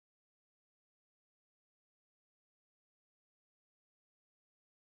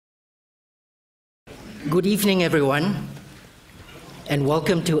Good evening, everyone, and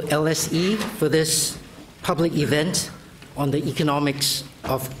welcome to LSE for this public event on the economics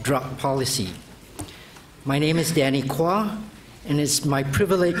of drug policy. My name is Danny Quah, and it's my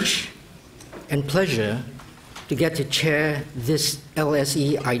privilege and pleasure to get to chair this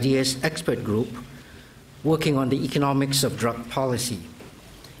LSE Ideas Expert Group working on the economics of drug policy,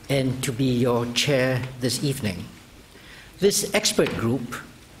 and to be your chair this evening. This expert group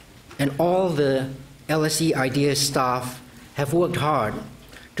and all the LSE Ideas staff have worked hard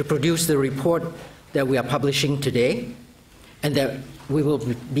to produce the report that we are publishing today and that we will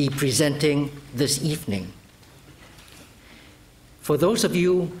be presenting this evening. For those of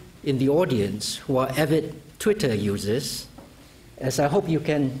you in the audience who are avid Twitter users, as I hope you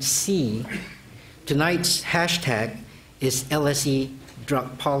can see, tonight's hashtag is LSE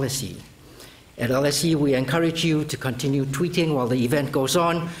Drug Policy. At LSE, we encourage you to continue tweeting while the event goes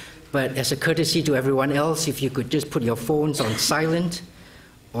on, but as a courtesy to everyone else, if you could just put your phones on silent,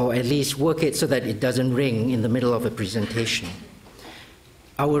 or at least work it so that it doesn't ring in the middle of a presentation.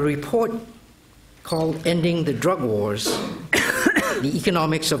 Our report, called Ending the Drug Wars, the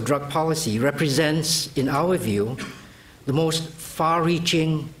Economics of Drug Policy, represents, in our view, the most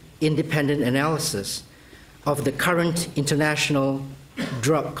far-reaching independent analysis of the current international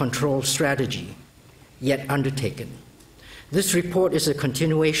drug control strategy yet undertaken. This report is a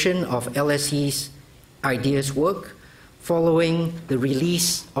continuation of LSE's Ideas work following the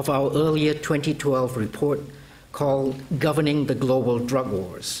release of our earlier 2012 report called Governing the Global Drug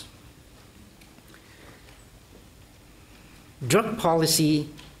Wars. Drug policy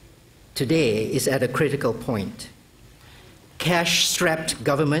today is at a critical point. Cash-strapped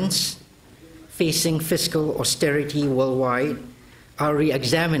governments facing fiscal austerity worldwide are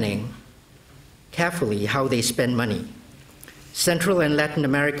re-examining carefully how they spend money. Central and Latin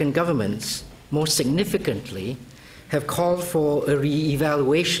American governments, most significantly, have called for a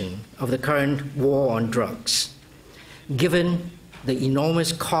re-evaluation of the current war on drugs. Given the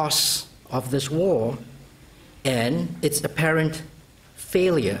enormous costs of this war and its apparent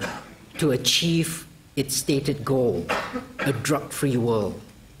failure to achieve its stated goal, a drug-free world.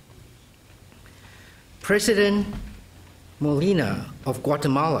 President Molina of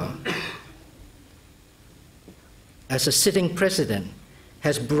Guatemala, as a sitting president,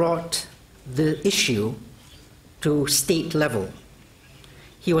 has brought the issue to state level.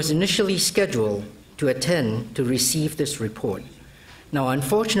 He was initially scheduled to attend to receive this report. Now,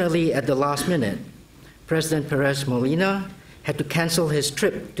 unfortunately, at the last minute, President Perez Molina had to cancel his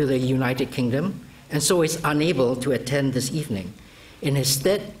trip to the United Kingdom and so is unable to attend this evening. In his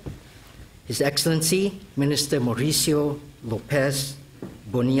stead, His Excellency, Minister Mauricio Lopez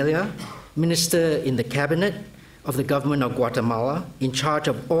Bonilla, Minister in the Cabinet of the Government of Guatemala, in charge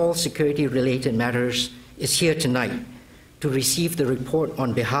of all security-related matters, is here tonight to receive the report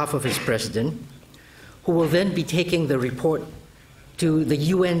on behalf of his President, who will then be taking the report to the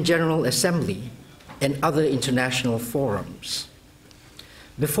UN General Assembly and other international forums.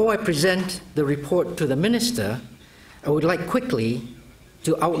 Before I present the report to the Minister, I would like quickly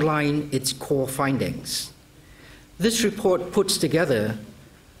to outline its core findings. This report puts together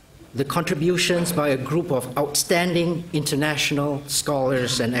the contributions by a group of outstanding international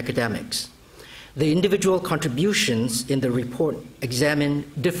scholars and academics. The individual contributions in the report examine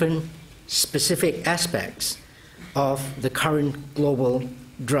different specific aspects of the current global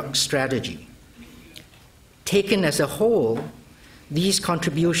drug strategy. Taken as a whole, these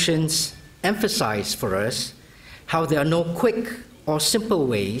contributions emphasize for us how there are no quick or simple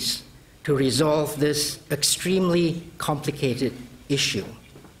ways to resolve this extremely complicated issue.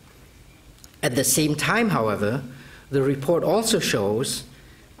 At the same time, however, the report also shows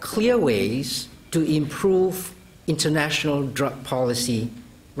clear ways to improve international drug policy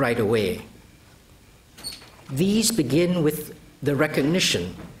right away. These begin with the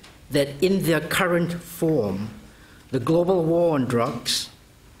recognition that in their current form, the global war on drugs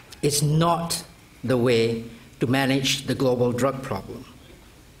is not the way to manage the global drug problem.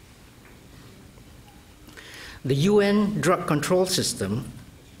 The UN drug control system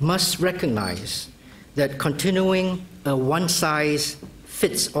must recognize that continuing a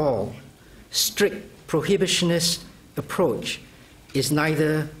one-size-fits-all, strict prohibitionist approach is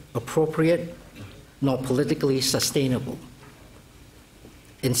neither appropriate nor politically sustainable.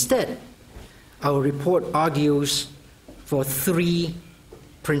 Instead, our report argues for three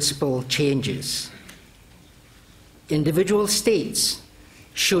principal changes. Individual states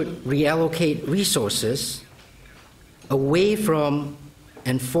should reallocate resources away from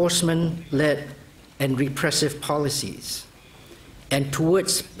enforcement-led and repressive policies and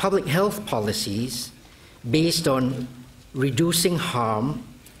towards public health policies based on reducing harm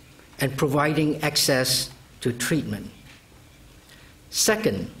and providing access to treatment.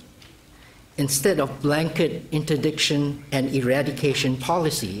 Second, instead of blanket interdiction and eradication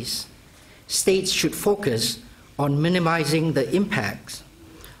policies, states should focus on minimizing the impacts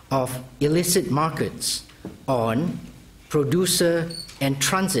of illicit markets on producer and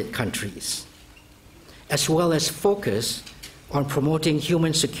transit countries, as well as focus on promoting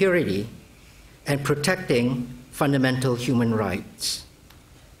human security and protecting fundamental human rights.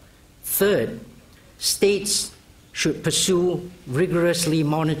 Third, states should pursue rigorously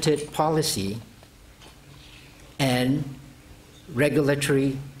monitored policy and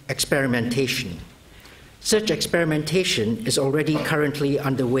regulatory experimentation. Such experimentation is already currently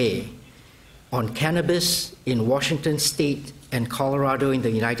underway on cannabis in Washington State and Colorado in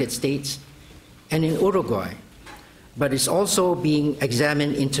the United States and in Uruguay, but it's also being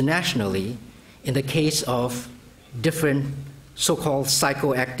examined internationally in the case of different so-called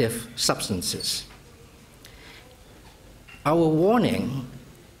psychoactive substances. Our warning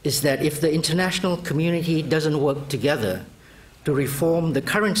is that if the international community doesn't work together to reform the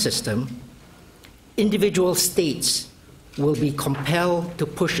current system, individual states will be compelled to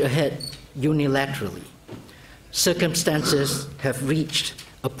push ahead unilaterally. Circumstances have reached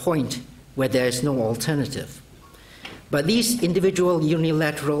a point where there is no alternative. But these individual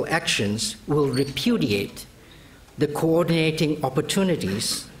unilateral actions will repudiate the coordinating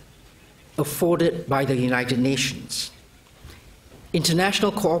opportunities afforded by the United Nations.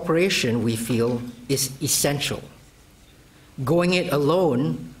 International cooperation, we feel, is essential. Going it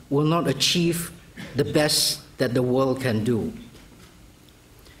alone will not achieve the best that the world can do.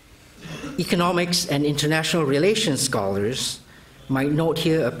 Economics and international relations scholars might note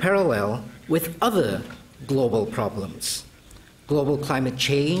here a parallel with other global problems: global climate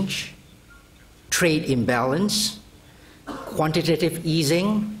change, trade imbalance, quantitative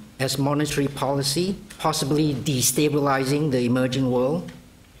easing as monetary policy, possibly destabilizing the emerging world,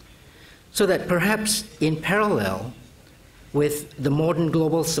 so that perhaps in parallel with the modern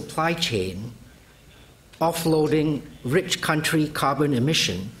global supply chain, offloading rich country carbon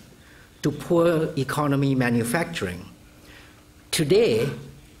emission to poor economy manufacturing, today,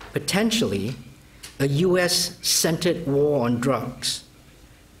 potentially, a US-centered war on drugs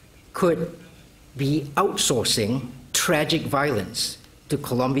could be outsourcing tragic violence to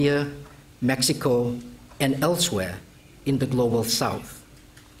Colombia, Mexico, and elsewhere in the global south.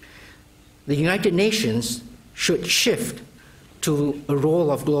 The United Nations should shift to a role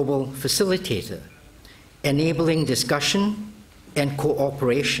of global facilitator, enabling discussion and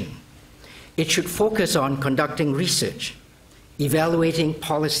cooperation. It should focus on conducting research, evaluating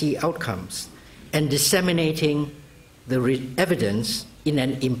policy outcomes, and disseminating the evidence in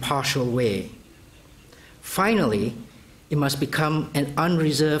an impartial way. Finally, it must become an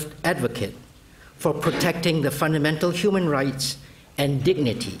unreserved advocate for protecting the fundamental human rights and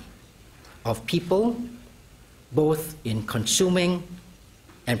dignity of people, both in consuming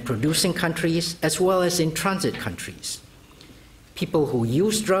and producing countries, as well as in transit countries. People who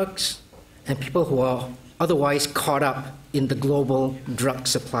use drugs and people who are otherwise caught up in the global drug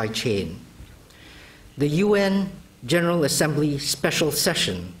supply chain. The UN General Assembly Special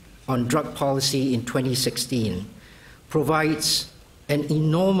Session on Drug Policy in 2016 provides an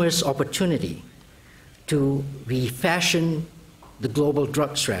enormous opportunity to refashion the global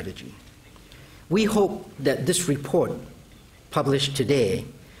drug strategy. We hope that this report, published today,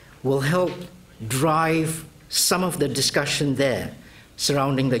 will help drive some of the discussion there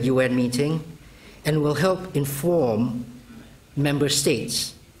surrounding the UN meeting and will help inform member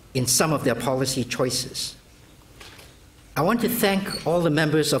states in some of their policy choices. I want to thank all the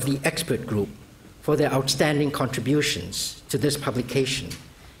members of the expert group for their outstanding contributions to this publication,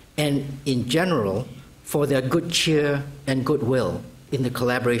 and in general, for their good cheer and goodwill in the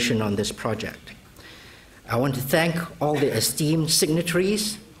collaboration on this project. I want to thank all the esteemed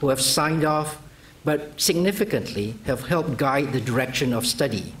signatories who have signed off, but significantly have helped guide the direction of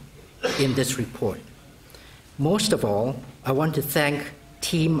study in this report. Most of all, I want to thank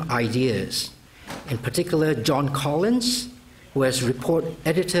Team Ideas, in particular John Collins, who as report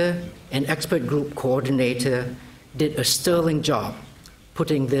editor and expert group coordinator did a sterling job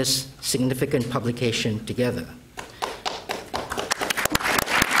putting this significant publication together.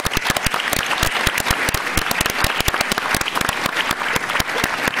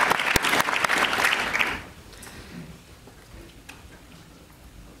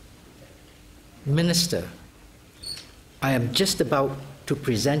 Minister, I am just about to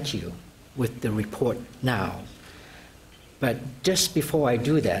present you with the report now. But just before I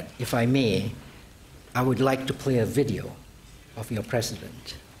do that, if I may, I would like to play a video of your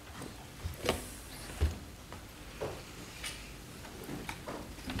president.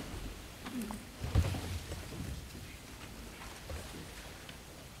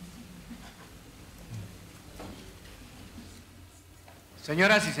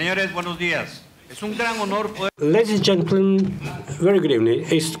 Señoras y señores, buenos días. Es un gran honor poder... Ladies and gentlemen, very good evening.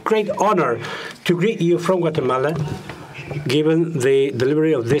 It's a great honor to greet you from Guatemala, given the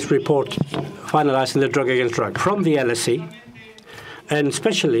delivery of this report finalizing the drug against drug from the LSE, and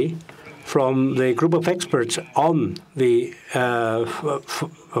especially from the group of experts on the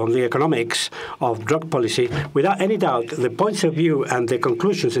economics of drug policy. Without any doubt, the points of view and the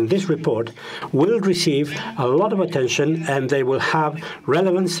conclusions in this report will receive a lot of attention, and they will have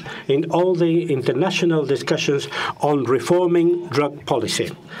relevance in all the international discussions on reforming drug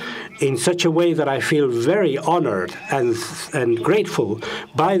policy, in such a way that I feel very honored and grateful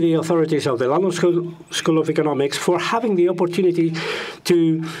by the authorities of the London School of Economics for having the opportunity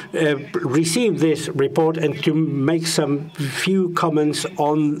to receive this report and to make some few comments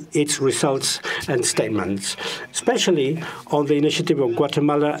on its results and statements, especially on the initiative of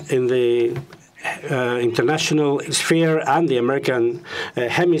Guatemala in the international sphere and the American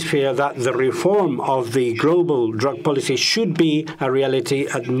hemisphere, that the reform of the global drug policy should be a reality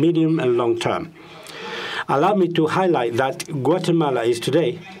at medium and long term. Allow me to highlight that Guatemala is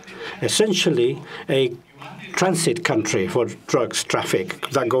today essentially a transit country for drugs traffic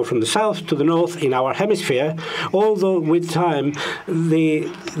that go from the south to the north in our hemisphere, although with time,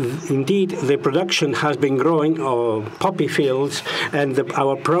 indeed, the production has been growing of poppy fields, and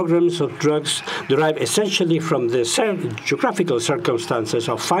our programs of drugs derive essentially from the geographical circumstances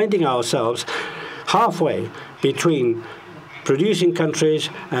of finding ourselves halfway between producing countries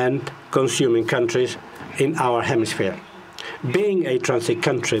and consuming countries in our hemisphere. Being a transit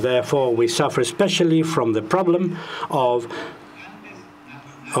country, therefore, we suffer especially from the problem of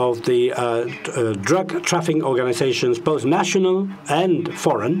the drug trafficking organizations, both national and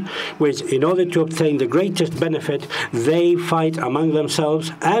foreign, which, in order to obtain the greatest benefit, they fight among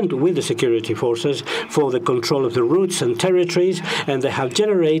themselves and with the security forces for the control of the routes and territories, and they have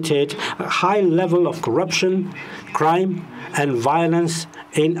generated a high level of corruption, crime, and violence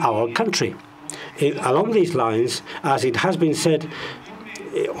in our country. Along these lines, as it has been said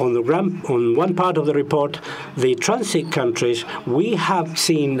on one part of the report, the transit countries, we have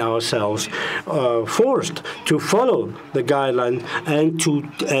seen ourselves forced to follow the guideline and to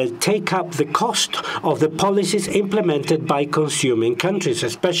take up the cost of the policies implemented by consuming countries,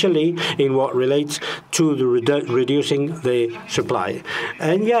 especially in what relates to the reducing the supply.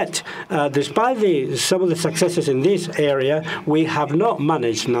 And yet, despite some of the successes in this area, we have not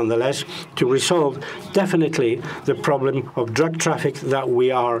managed, nonetheless, to resolve definitely the problem of drug traffic that we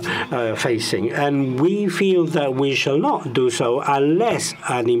are facing. And we feel that we shall not do so unless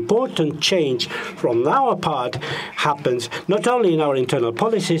an important change from our part happens, not only in our internal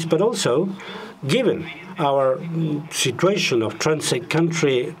policies, but also, given our situation of transit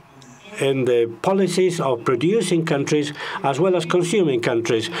country, in the policies of producing countries as well as consuming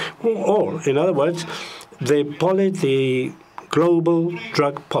countries, or, in other words, the global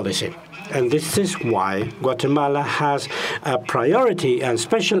drug policy. And this is why Guatemala has a priority and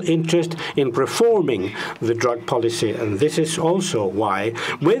special interest in reforming the drug policy. And this is also why,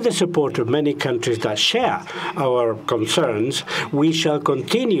 with the support of many countries that share our concerns, we shall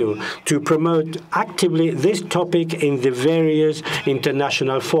continue to promote actively this topic in the various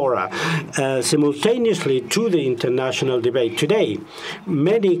international fora. Simultaneously to the international debate today,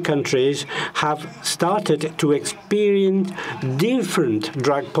 many countries have started to experience different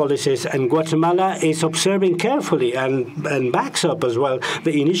drug policies, and Guatemala is observing carefully and backs up as well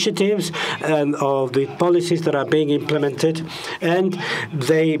the initiatives of the policies that are being implemented, and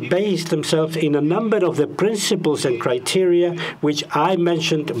they base themselves in a number of the principles and criteria which I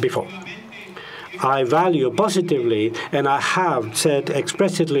mentioned before. I value positively, and I have said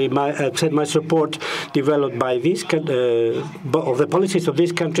expressly my support developed by these of the policies of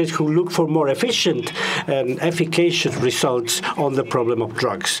these countries who look for more efficient and efficacious results on the problem of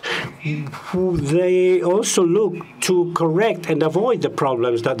drugs. They also look to correct and avoid the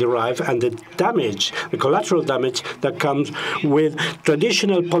problems that derive and the damage, the collateral damage that comes with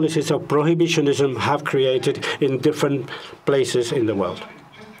traditional policies of prohibitionism have created in different places in the world.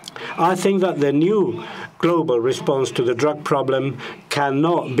 I think that the new global response to the drug problem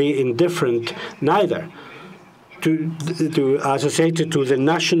cannot be indifferent neither associated to the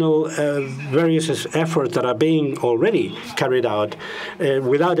national various efforts that are being already carried out.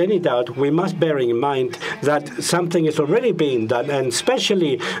 Without any doubt, we must bear in mind that something is already being done, and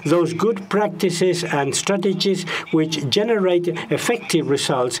especially those good practices and strategies which generate effective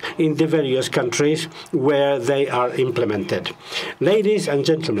results in the various countries where they are implemented. Ladies and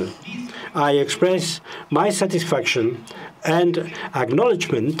gentlemen, I express my satisfaction and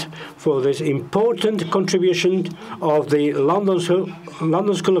acknowledgement for this important contribution of the London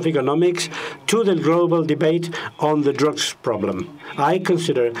School of Economics to the global debate on the drugs problem. I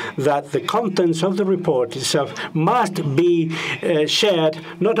consider that the contents of the report itself must be shared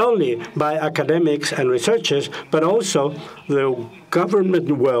not only by academics and researchers, but also the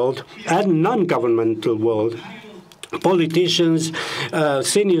government world and non-governmental world, politicians,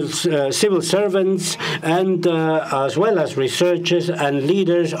 senior civil servants, and as well as researchers and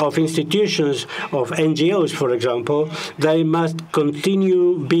leaders of institutions, of NGOs, for example. They must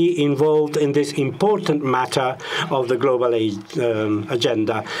continue be involved in this important matter of the global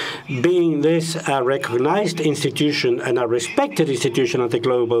agenda. Being this a recognized institution and a respected institution at the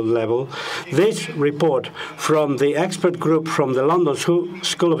global level, this report from the expert group from the London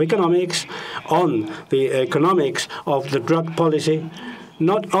School of Economics on the economics of the drug policy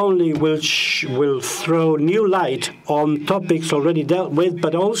not only will throw new light on topics already dealt with,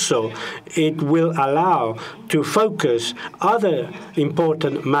 but also it will allow to focus other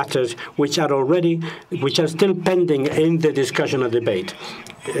important matters which are still pending in the discussion and debate,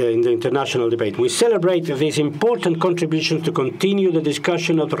 in the international debate. We celebrate this important contribution to continue the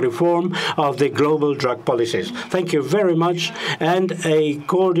discussion of the reform of the global drug policies. Thank you very much, and a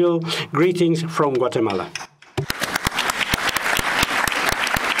cordial greetings from Guatemala.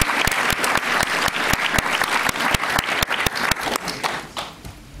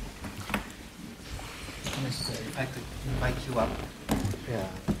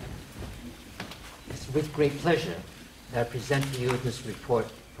 It's with great pleasure that I present to you this report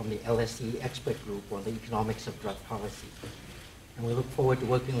from the LSE expert group on the economics of drug policy. And we look forward to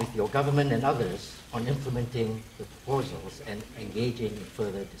working with your government and others on implementing the proposals and engaging in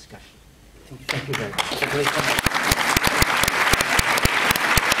further discussion. Thank you very much.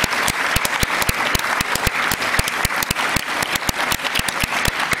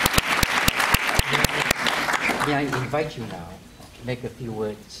 May I invite you now to make a few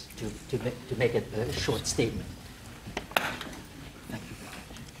words, to make a short statement. Thank you.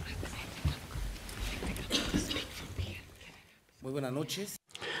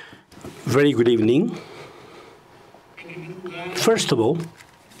 Very good evening. First of all,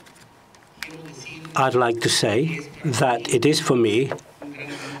 I'd like to say that it is for me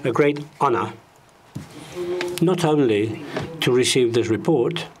a great honor not only to receive this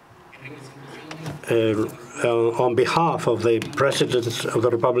report on behalf of the President of the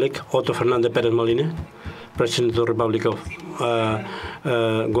Republic, Otto Fernandez Pérez Molina, President of the Republic of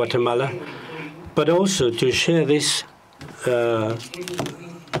Guatemala, but also to share this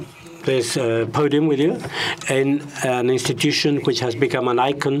podium with you in an institution which has become an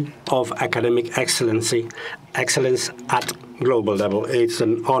icon of academic excellence at global level. It's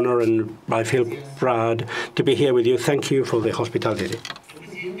an honor, and I feel proud to be here with you. Thank you for the hospitality.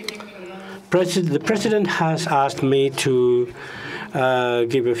 The President has asked me to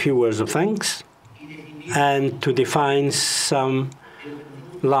give a few words of thanks and to define some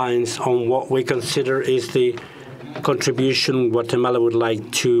lines on what we consider is the contribution Guatemala would like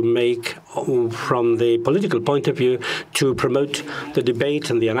to make from the political point of view to promote the debate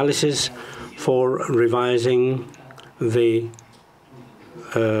and the analysis for revising the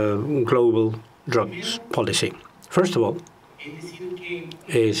global drugs policy. First of all,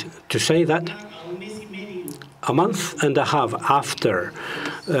 is to say that a month and a half after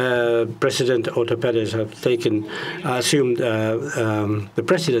President Otto Pérez had assumed the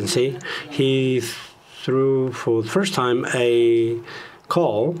presidency, he threw for the first time a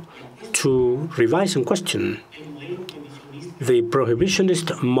call to revise and question the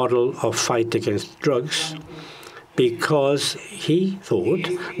prohibitionist model of fight against drugs, because he thought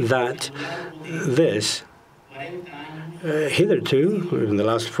that this hitherto, in the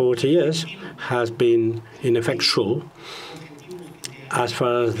last 40 years, has been ineffectual as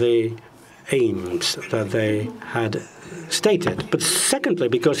far as the aims that they had stated. But secondly,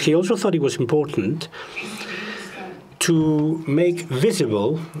 because he also thought it was important to make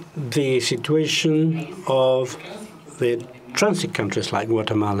visible the situation of the transit countries like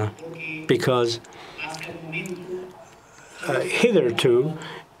Guatemala, because hitherto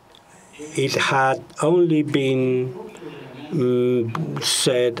it had only been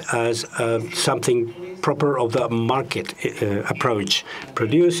said as something proper of the market approach.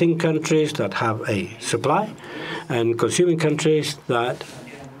 Producing countries that have a supply and consuming countries that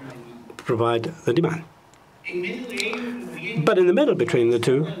provide the demand. But in the middle between the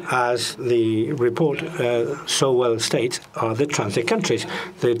two, as the report so well states, are the transit countries.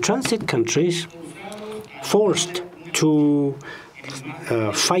 The transit countries forced to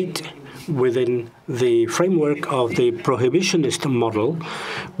fight within the framework of the prohibitionist model,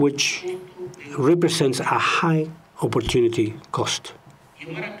 which represents a high opportunity cost.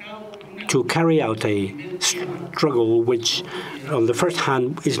 To carry out a struggle which, on the first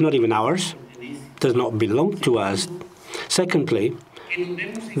hand, is not even ours, does not belong to us. Secondly,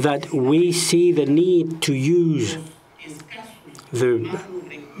 that we see the need to use the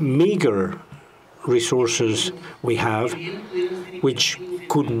meager resources we have, which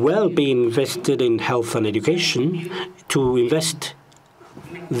could well be invested in health and education, to invest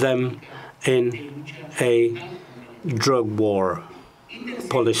them in a drug war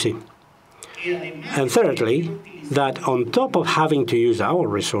policy. And thirdly, that on top of having to use our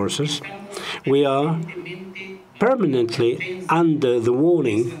resources, we are permanently under the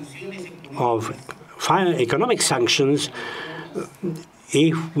warning of economic sanctions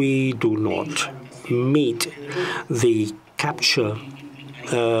if we do not meet the capture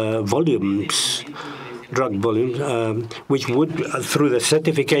volumes, drug volumes, which would, through the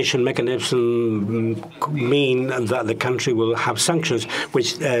certification mechanism, mean that the country will have sanctions,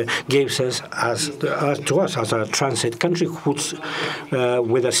 which gives us, to us as a transit country,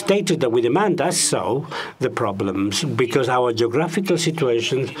 with a status that we demand as so, the problems, because our geographical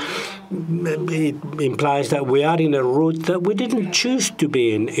situation it implies that we are in a route that we didn't choose to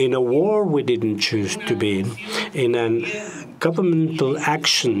be in a war we didn't choose to be in a governmental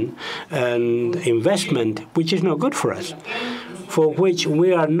action and investment which is not good for us, for which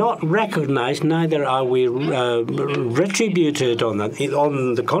we are not recognized, neither are we retributed on that.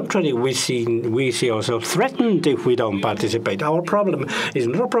 On the contrary, we see ourselves threatened if we don't participate. Our problem is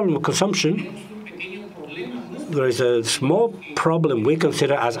not a problem of consumption. There is a small problem we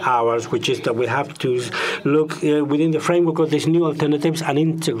consider as ours, which is that we have to look within the framework of these new alternatives, an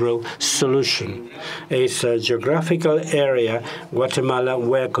integral solution. It's a geographical area, Guatemala,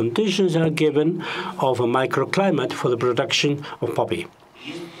 where conditions are given of a microclimate for the production of poppy.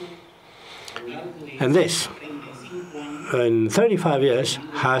 And this, in 35 years,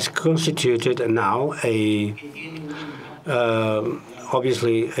 has constituted now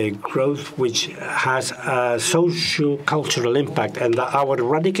obviously a growth which has a socio-cultural impact, and that our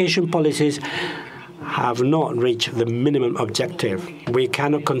eradication policies have not reached the minimum objective. We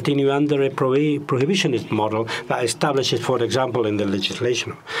cannot continue under a prohibitionist model that establishes, for example, in the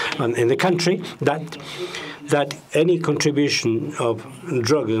legislation in the country, that any contribution of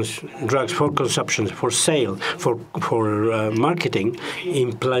drugs for consumption, for sale, for marketing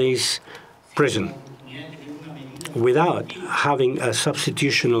implies prison, without having a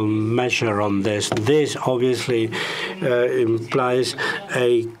substitutional measure on this. This obviously implies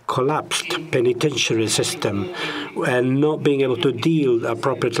a collapsed penitentiary system and not being able to deal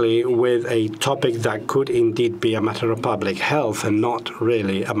appropriately with a topic that could indeed be a matter of public health and not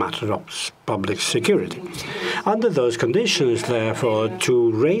really a matter of public security. Under those conditions, therefore,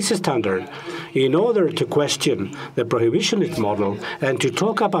 to raise a standard in order to question the prohibitionist model and to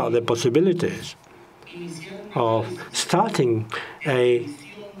talk about the possibilities of starting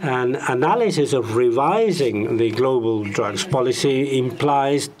an analysis of revising the global drugs policy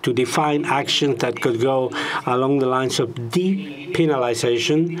implies to define actions that could go along the lines of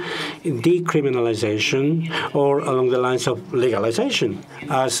depenalization, decriminalization, or along the lines of legalization,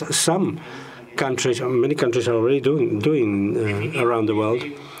 as some countries, many countries are already doing around the world.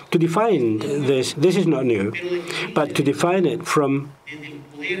 To define this is not new, but to define it from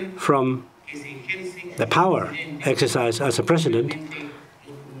the power exercised as a president,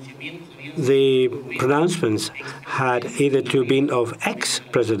 the pronouncements had either to been of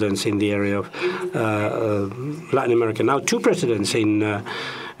ex-presidents in the area of Latin America. Now, two presidents in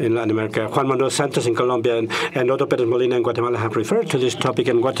Latin America, Juan Manuel Santos in Colombia and Otto Pérez Molina in Guatemala, have referred to this topic,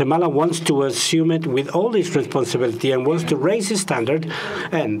 and Guatemala wants to assume it with all its responsibility and wants to raise its standard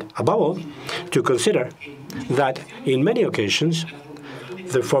and, above all, to consider that in many occasions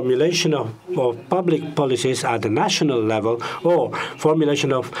the formulation of public policies at the national level or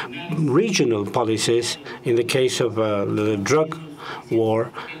formulation of regional policies in the case of the drug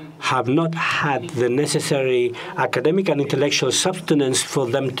war have not had the necessary academic and intellectual substance for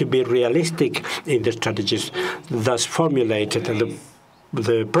them to be realistic in the strategies thus formulated. And the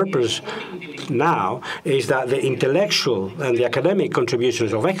the purpose now is that the intellectual and the academic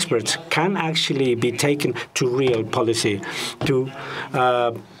contributions of experts can actually be taken to real policy, to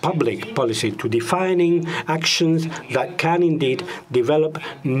public policy, to defining actions that can indeed develop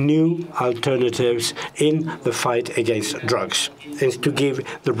new alternatives in the fight against drugs, and to give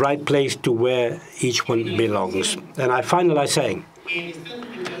the right place to where each one belongs. And I finalize saying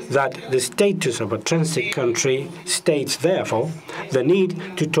that the status of a transit country states, therefore, the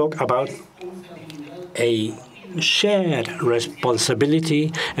need to talk about a shared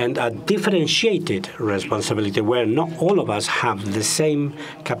responsibility and a differentiated responsibility where not all of us have the same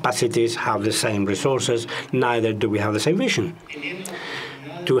capacities, have the same resources, neither do we have the same vision.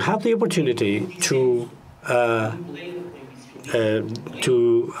 To have the opportunity to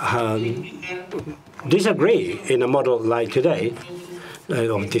disagree in a model like today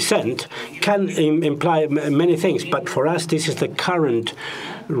of dissent can imply many things, but for us this is the current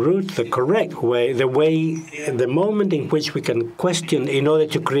route, the correct way, the moment in which we can question in order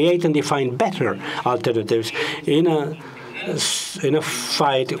to create and define better alternatives in a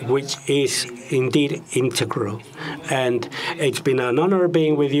fight which is indeed integral. And it's been an honor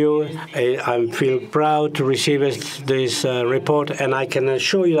being with you. I feel proud to receive this report, and I can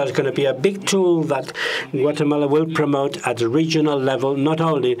assure you that it's going to be a big tool that Guatemala will promote at the regional level, not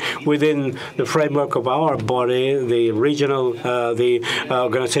only within the framework of our body, the regional, the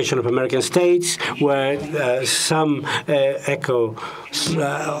Organization of American States, where some echo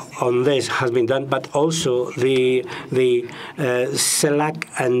on this has been done, but also the CELAC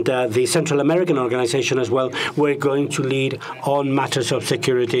and the Central American Organization as well. We're going to lead on matters of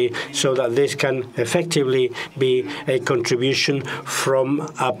security so that this can effectively be a contribution from,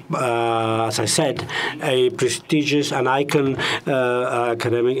 as I said, a prestigious and icon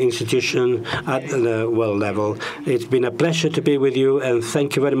academic institution at the world level. It's been a pleasure to be with you, and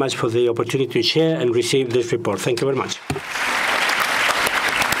thank you very much for the opportunity to share and receive this report. Thank you very much.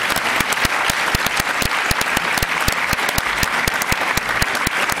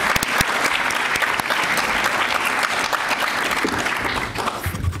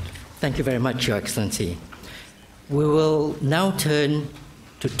 Thank you very much, Your Excellency. We will now turn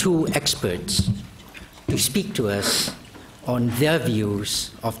to two experts to speak to us on their views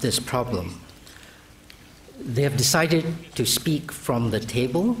of this problem. They have decided to speak from the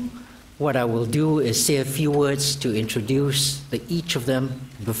table. What I will do is say a few words to introduce each of them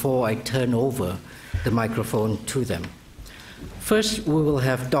before I turn over the microphone to them. First, we will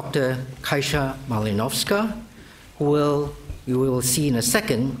have Dr. Kasia Malinowska, who you will see in a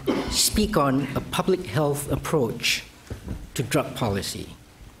second, speak on a public health approach to drug policy.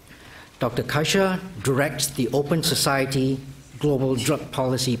 Dr. Kasia directs the Open Society Global Drug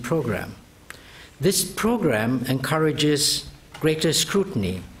Policy Program. This program encourages greater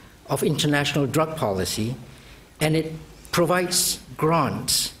scrutiny of international drug policy, and it provides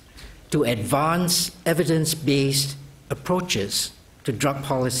grants to advance evidence-based approaches to drug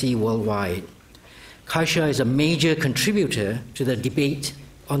policy worldwide. Kasia is a major contributor to the debate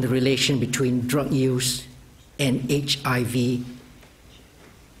on the relation between drug use and HIV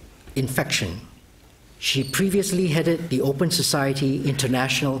infection. She previously headed the Open Society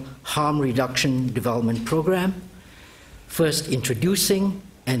International Harm Reduction Development Program, first introducing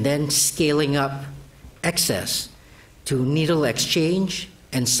and then scaling up access to needle exchange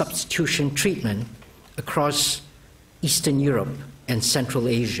and substitution treatment across Eastern Europe and Central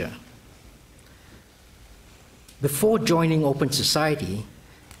Asia. Before joining Open Society,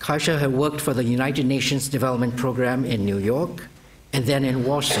 Kasia had worked for the United Nations Development Program in New York and then in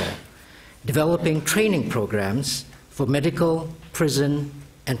Warsaw, developing training programs for medical, prison,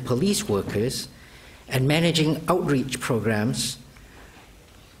 and police workers, and managing outreach programs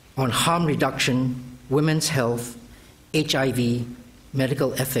on harm reduction, women's health, HIV,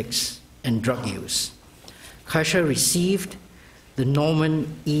 medical ethics, and drug use. Kasia received the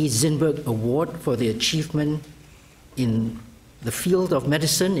Norman E. Zinberg Award for the achievement in the field of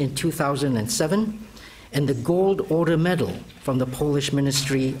medicine in 2007, and the Gold Order Medal from the Polish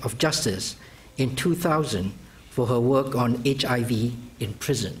Ministry of Justice in 2000 for her work on HIV in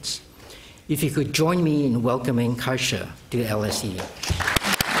prisons. If you could join me in welcoming Kasia to LSE.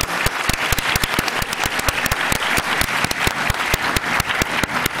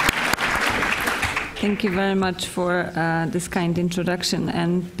 Thank you very much for this kind introduction,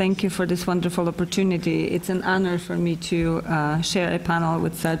 and thank you for this wonderful opportunity. It's an honor for me to share a panel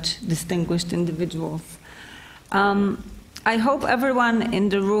with such distinguished individuals. I hope everyone in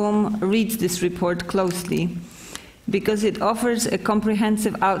the room reads this report closely, because it offers a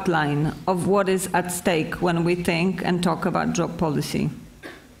comprehensive outline of what is at stake when we think and talk about drug policy.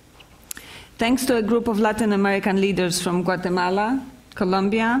 Thanks to a group of Latin American leaders from Guatemala,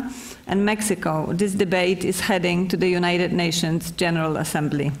 Colombia, and Mexico, this debate is heading to the United Nations General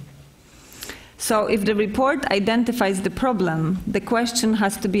Assembly. So if the report identifies the problem, the question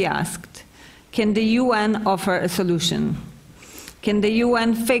has to be asked: can the UN offer a solution? Can the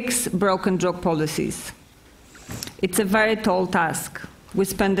UN fix broken drug policies? It's a very tall task. We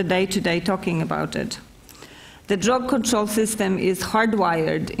spend the day today talking about it. The drug control system is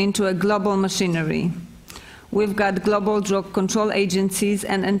hardwired into a global machinery. We've got global drug control agencies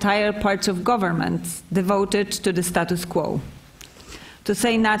and entire parts of governments devoted to the status quo. To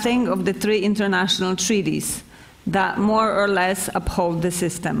say nothing of the 3 international treaties that more or less uphold the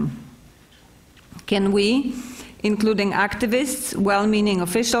system. Can we, including activists, well-meaning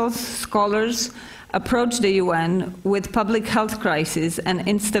officials, scholars, approach the UN with public health crisis and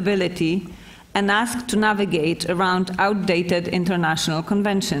instability and ask to navigate around outdated international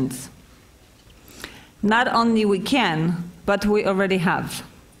conventions? Not only we can, but we already have.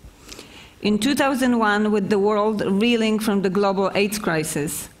 In 2001, with the world reeling from the global AIDS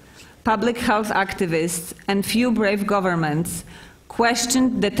crisis, public health activists and few brave governments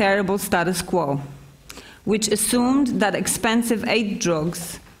questioned the terrible status quo, which assumed that expensive AIDS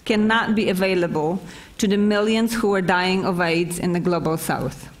drugs cannot be available to the millions who were dying of AIDS in the global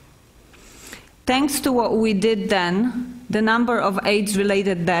south. Thanks to what we did then, the number of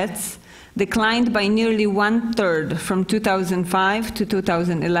AIDS-related deaths declined by nearly 1/3 from 2005 to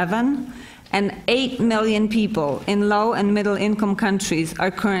 2011, and 8 million people in low and middle-income countries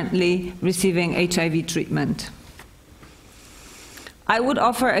are currently receiving HIV treatment. I would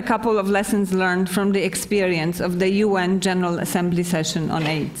offer a couple of lessons learned from the experience of the UN General Assembly session on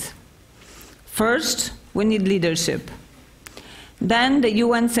AIDS. First, we need leadership. Then the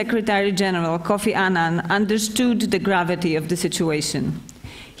UN Secretary General, Kofi Annan, understood the gravity of the situation.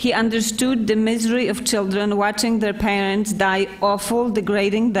 He understood the misery of children watching their parents die awful,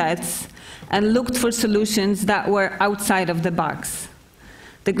 degrading deaths, and looked for solutions that were outside of the box.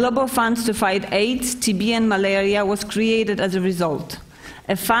 The Global Fund to Fight AIDS, TB, and Malaria was created as a result,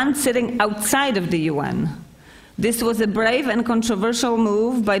 a fund sitting outside of the UN. This was a brave and controversial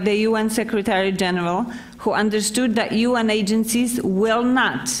move by the UN Secretary General, who understood that UN agencies will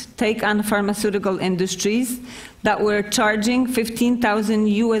not take on pharmaceutical industries that were charging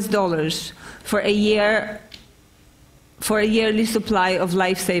 $15,000 for a yearly supply of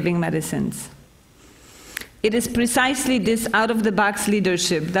life-saving medicines. It is precisely this out-of-the-box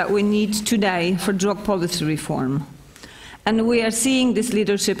leadership that we need today for drug policy reform. And we are seeing this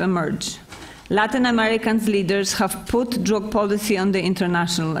leadership emerge. Latin American leaders have put drug policy on the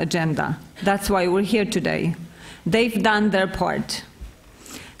international agenda. That's why we're here today. They've done their part.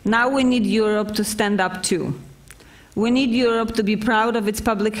 Now we need Europe to stand up too. We need Europe to be proud of its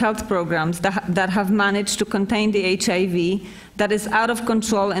public health programs that have managed to contain the HIV that is out of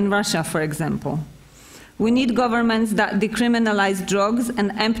control in Russia, for example. We need governments that decriminalize drugs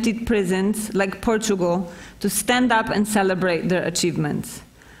and emptied prisons, like Portugal, to stand up and celebrate their achievements.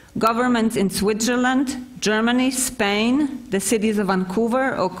 Governments in Switzerland, Germany, Spain, the cities of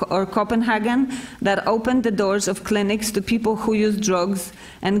Vancouver or Copenhagen that opened the doors of clinics to people who use drugs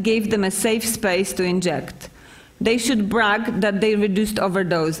and gave them a safe space to inject. They should brag that they reduced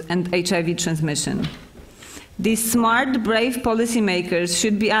overdose and HIV transmission. These smart, brave policymakers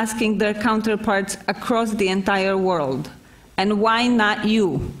should be asking their counterparts across the entire world, and why not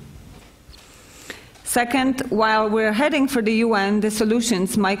you? Second, while we're heading for the UN, the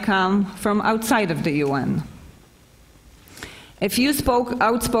solutions might come from outside of the UN. A few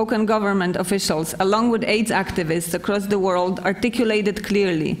outspoken government officials, along with AIDS activists across the world, articulated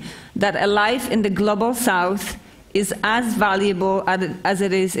clearly that a life in the global south is as valuable as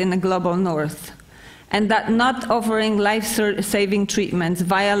it is in the global north, and that not offering life-saving treatments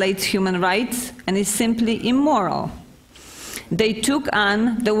violates human rights and is simply immoral. They took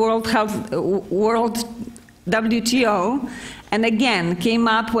on the World WTO and again came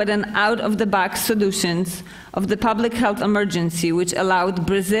up with an out-of-the-box solutions of the public health emergency, which allowed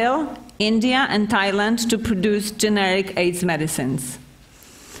Brazil, India, and Thailand to produce generic AIDS medicines.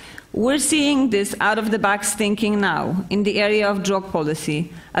 We're seeing this out-of-the-box thinking now in the area of drug policy,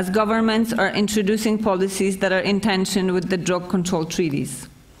 as governments are introducing policies that are in tension with the drug control treaties.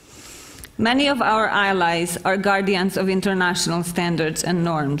 Many of our allies are guardians of international standards and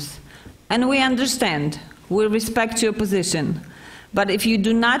norms, and we understand, we respect your position. But if you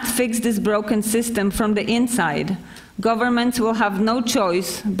do not fix this broken system from the inside, governments will have no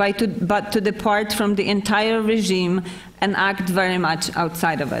choice but to depart from the entire regime and act very much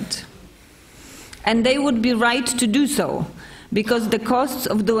outside of it. And they would be right to do so, because the costs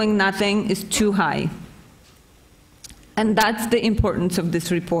of doing nothing is too high. And that's the importance of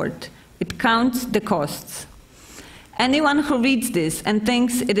this report. It counts the costs. Anyone who reads this and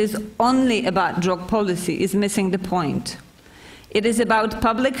thinks it is only about drug policy is missing the point. It is about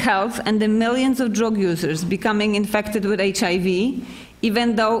public health and the millions of drug users becoming infected with HIV,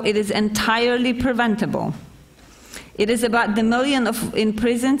 even though it is entirely preventable. It is about the millions in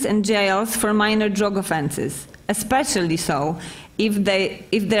prisons and jails for minor drug offenses, especially so if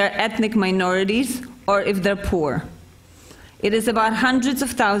they're ethnic minorities or if they're poor. It is about hundreds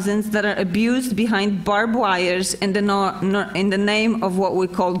of thousands that are abused behind barbed wires in the name of what we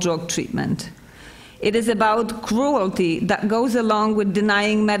call drug treatment. It is about cruelty that goes along with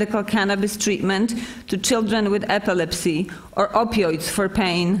denying medical cannabis treatment to children with epilepsy or opioids for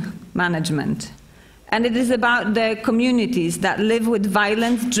pain management. And it is about the communities that live with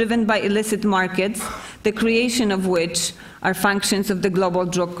violence driven by illicit markets, the creation of which are functions of the global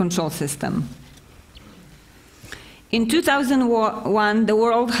drug control system. In 2001, the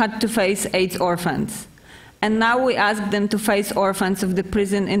world had to face AIDS orphans. And now we ask them to face orphans of the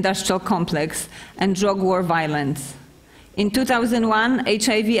prison industrial complex and drug war violence. In 2001,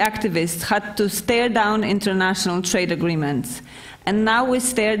 HIV activists had to stare down international trade agreements. And now we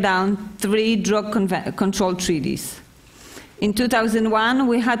stare down 3 drug control treaties. In 2001,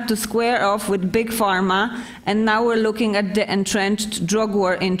 we had to square off with Big Pharma, and now we're looking at the entrenched drug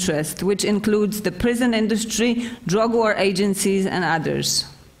war interest, which includes the prison industry, drug war agencies, and others.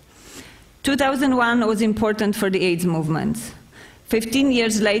 2001 was important for the AIDS movement. 15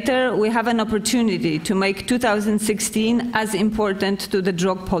 years later, we have an opportunity to make 2016 as important to the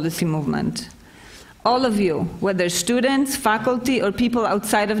drug policy movement. All of you, whether students, faculty, or people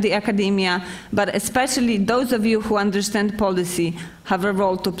outside of the academia, but especially those of you who understand policy, have a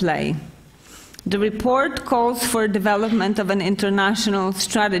role to play. The report calls for development of an international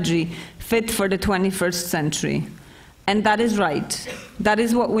strategy fit for the 21st century. And that is right. That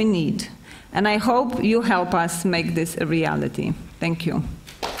is what we need. And I hope you help us make this a reality. Thank you.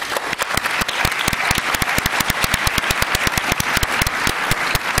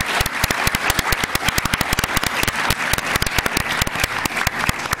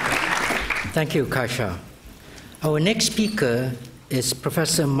 Thank you, Kasia. Our next speaker is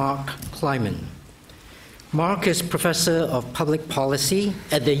Professor Mark Kleiman. Mark is Professor of Public Policy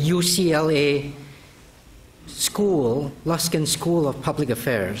at the UCLA Luskin School of Public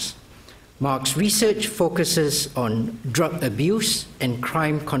Affairs. Mark's research focuses on drug abuse and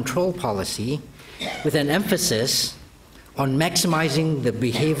crime control policy, with an emphasis on maximizing the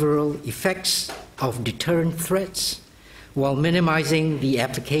behavioral effects of deterrent threats while minimizing the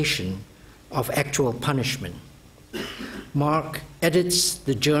application of actual punishment. Mark edits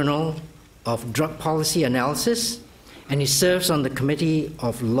the Journal of Drug Policy Analysis, and he serves on the Committee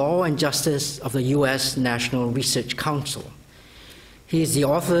of Law and Justice of the U.S. National Research Council. He is the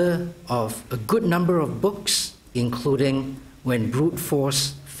author of a good number of books, including When Brute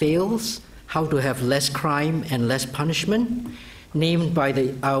Force Fails, How to Have Less Crime and Less Punishment, named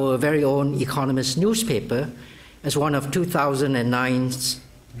by our very own Economist newspaper as one of 2009's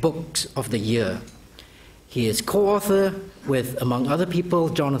Books of the Year. He is co-author with, among other people,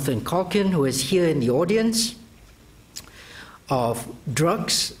 Jonathan Calkin, who is here in the audience, of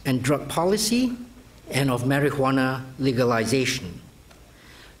Drugs and Drug Policy and of Marijuana Legalization.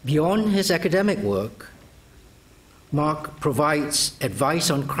 Beyond his academic work, Mark provides advice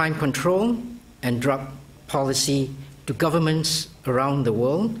on crime control and drug policy to governments around the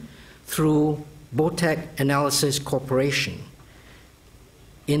world through Botec Analysis Corporation.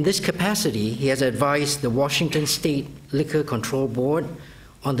 In this capacity, he has advised the Washington State Liquor Control Board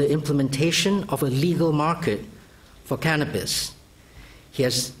on the implementation of a legal market for cannabis. He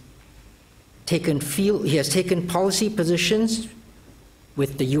has taken policy positions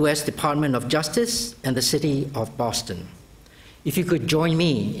with the U.S. Department of Justice and the City of Boston. If you could join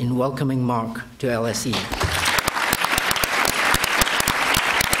me in welcoming Mark to LSE.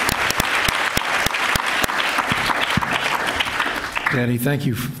 Danny, thank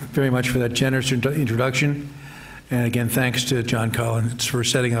you very much for that generous introduction. And again, thanks to John Collins for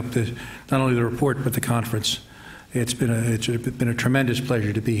setting up not only the report, but the conference. It's been a tremendous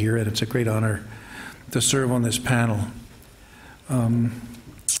pleasure to be here, and it's a great honor to serve on this panel.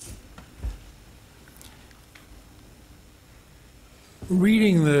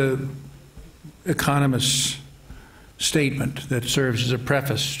 Reading the Economist's statement that serves as a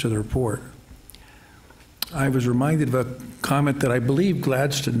preface to the report, I was reminded of a comment that I believe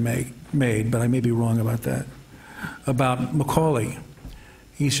Gladstone made, but I may be wrong about that, about Macaulay.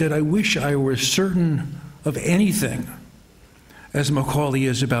 He said, "I wish I were certain of anything, as Macaulay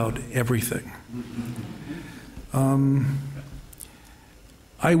is about everything.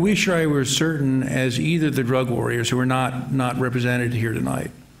 I wish I were certain, as either the drug warriors, who are not represented here tonight,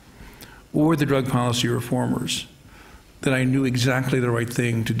 or the drug policy reformers, that I knew exactly the right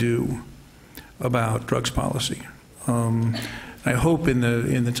thing to do about drugs policy. I hope in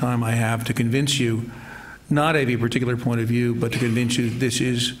the time I have to convince you, not of a particular point of view, but to convince you this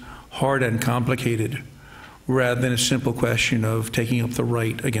is hard and complicated, rather than a simple question of taking up the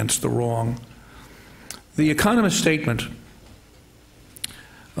right against the wrong. The Economist statement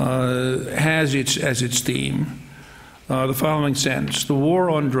has as its theme the following sentence: the war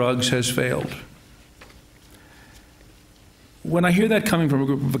on drugs has failed. When I hear that coming from a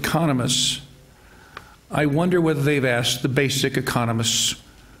group of economists, I wonder whether they've asked the basic economist's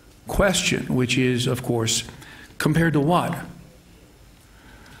question, which is, of course, compared to what?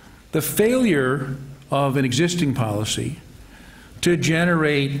 The failure of an existing policy to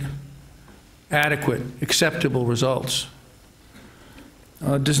generate adequate, acceptable results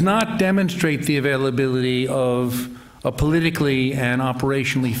does not demonstrate the availability of a politically and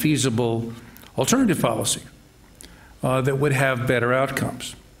operationally feasible alternative policy that would have better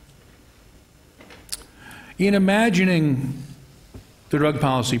outcomes. In imagining the drug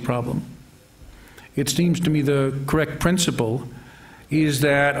policy problem, it seems to me the correct principle is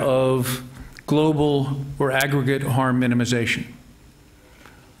that of global or aggregate harm minimization.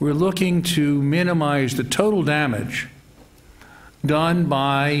 We're looking to minimize the total damage done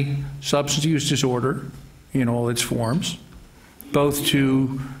by substance use disorder in all its forms, both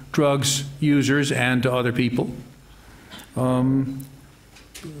to drugs users and to other people.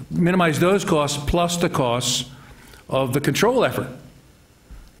 Minimize those costs plus the costs of the control effort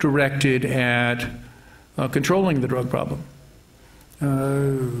directed at controlling the drug problem.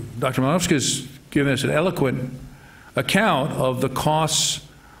 Dr. Malinowska-has given us an eloquent account of the costs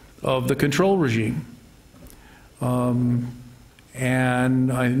of the control regime.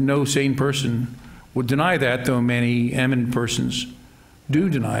 And no sane person would deny that, though many eminent persons do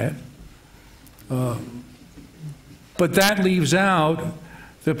deny it. But that leaves out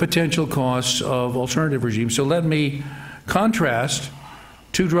the potential costs of alternative regimes. So let me contrast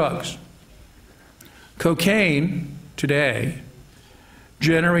two drugs. Cocaine today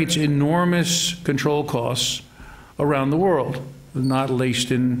generates enormous control costs around the world, not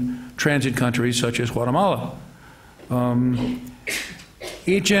least in transit countries such as Guatemala.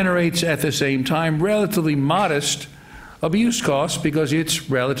 It generates at the same time relatively modest abuse costs because it's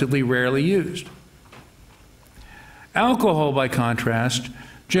relatively rarely used. Alcohol, by contrast,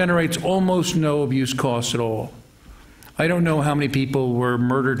 generates almost no abuse costs at all. I don't know how many people were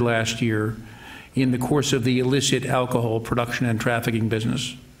murdered last year in the course of the illicit alcohol production and trafficking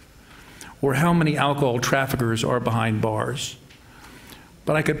business, or how many alcohol traffickers are behind bars.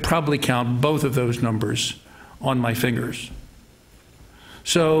 But I could probably count both of those numbers on my fingers.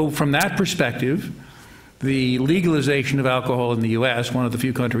 So from that perspective, the legalization of alcohol in the US, one of the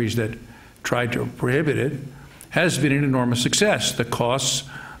few countries that tried to prohibit it, has been an enormous success. The costs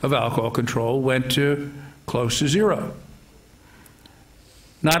of alcohol control went to close to zero.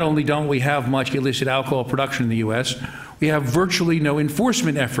 Not only don't we have much illicit alcohol production in the US, we have virtually no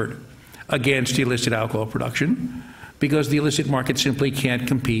enforcement effort against illicit alcohol production because the illicit market simply can't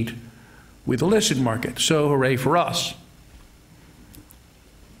compete with the illicit market. So hooray for us.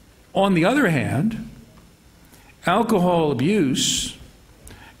 On the other hand, alcohol abuse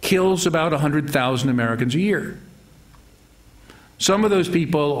kills about 100,000 Americans a year. Some of those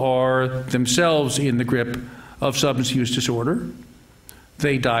people are themselves in the grip of substance use disorder.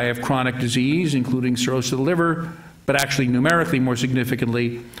 They die of chronic disease, including cirrhosis of the liver, but actually numerically more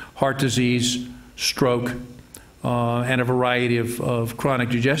significantly, heart disease, stroke, and a variety of chronic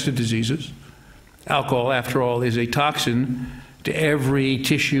digestive diseases. Alcohol, after all, is a toxin to every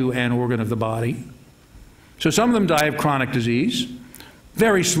tissue and organ of the body. So some of them die of chronic disease.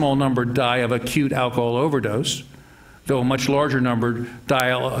 Very small number die of acute alcohol overdose, though a much larger number die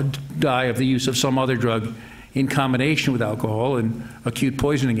of the use of some other drug in combination with alcohol and acute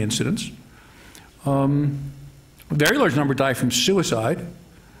poisoning incidents. A very large number die from suicide.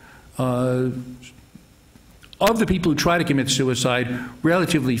 Of the people who try to commit suicide,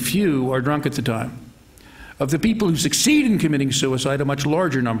 relatively few are drunk at the time. Of the people who succeed in committing suicide, a much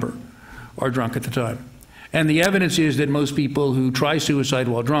larger number are drunk at the time. And the evidence is that most people who try suicide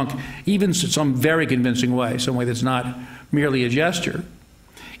while drunk, even in some very convincing way, some way that's not merely a gesture,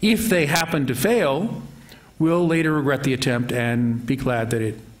 if they happen to fail, will later regret the attempt and be glad that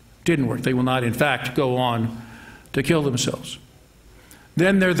it didn't work. They will not, in fact, go on to kill themselves.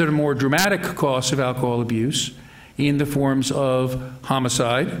 Then there are the more dramatic costs of alcohol abuse in the forms of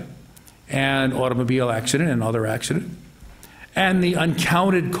homicide and automobile accident and other accident, and the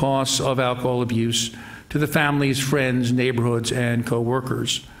uncounted costs of alcohol abuse to the families, friends, neighborhoods, and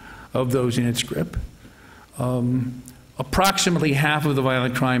co-workers of those in its grip. Approximately half of the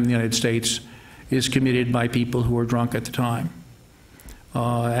violent crime in the United States is committed by people who are drunk at the time.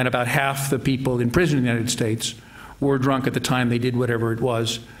 And about half the people in prison in the United States were drunk at the time they did whatever it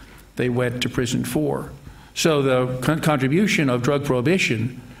was they went to prison for. So the contribution of drug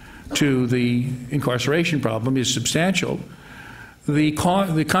prohibition to the incarceration problem is substantial. The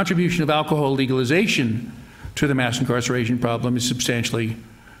contribution of alcohol legalization to the mass incarceration problem is substantially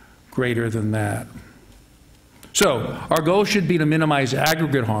greater than that. So our goal should be to minimize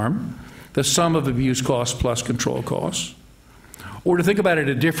aggregate harm, the sum of abuse costs plus control costs. Or to think about it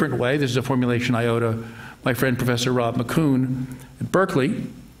a different way, this is a formulation I owe to my friend Professor Rob McCoon at Berkeley.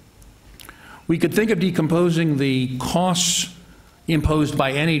 We could think of decomposing the costs imposed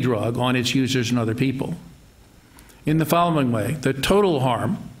by any drug on its users and other people in the following way. The total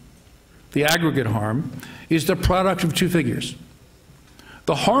harm, the aggregate harm, is the product of two figures.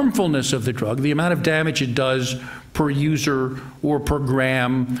 The harmfulness of the drug, the amount of damage it does per user or per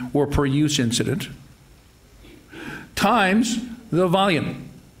gram or per use incident, times the volume,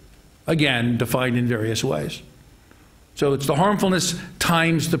 again defined in various ways. So it's the harmfulness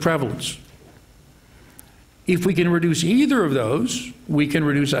times the prevalence. If we can reduce either of those, we can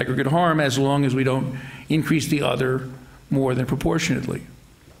reduce aggregate harm as long as we don't increase the other more than proportionately.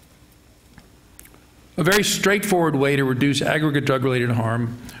 A very straightforward way to reduce aggregate drug-related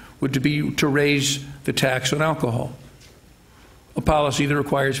harm would be to raise the tax on alcohol, a policy that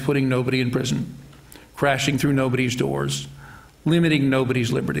requires putting nobody in prison, crashing through nobody's doors, limiting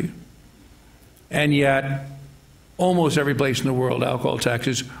nobody's liberty. And yet, almost every place in the world, alcohol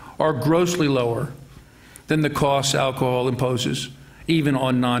taxes are grossly lower than the costs alcohol imposes, even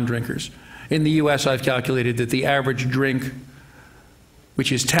on non-drinkers. In the US, I've calculated that the average drink,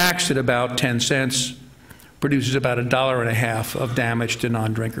 which is taxed at about 10 cents, produces about $1.50 of damage to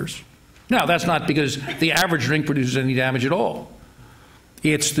non-drinkers. Now, that's not because the average drink produces any damage at all.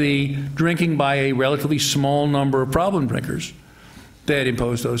 It's the drinking by a relatively small number of problem drinkers that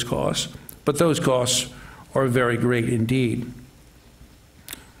impose those costs, but those costs are very great indeed.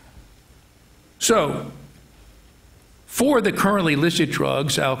 So, for the currently listed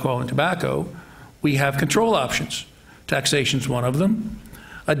drugs, alcohol and tobacco, we have control options. Taxation is one of them.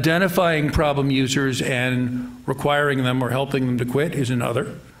 Identifying problem users and requiring them or helping them to quit is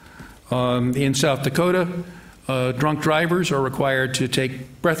another. In South Dakota, drunk drivers are required to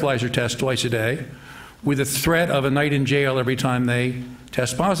take breathalyzer tests twice a day with a threat of a night in jail every time they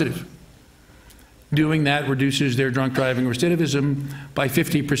test positive. Doing that reduces their drunk driving recidivism by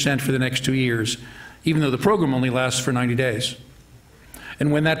 50% for the next 2 years, even though the program only lasts for 90 days.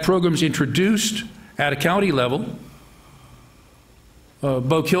 And when that program's introduced at a county level,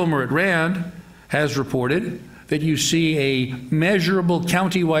 Bo Kilmer at RAND has reported that you see a measurable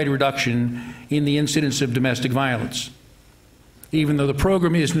county-wide reduction in the incidence of domestic violence, even though the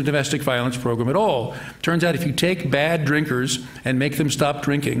program isn't a domestic violence program at all. Turns out if you take bad drinkers and make them stop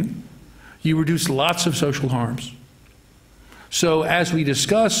drinking, you reduce lots of social harms. So as we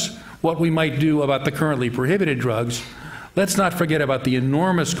discuss what we might do about the currently prohibited drugs, let's not forget about the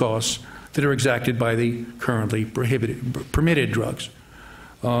enormous costs that are exacted by the currently permitted drugs.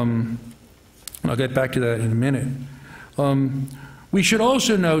 I'll get back to that in a minute. We should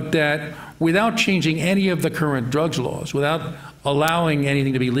also note that without changing any of the current drugs laws, without allowing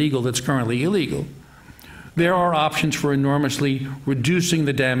anything to be legal that's currently illegal, there are options for enormously reducing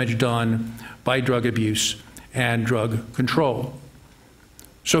the damage done by drug abuse and drug control.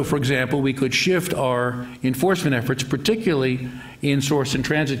 So, for example, we could shift our enforcement efforts, particularly in source and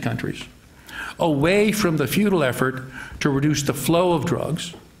transit countries, away from the futile effort to reduce the flow of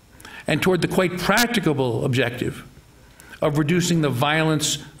drugs and toward the quite practicable objective of reducing the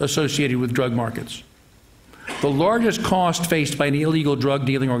violence associated with drug markets. The largest cost faced by an illegal drug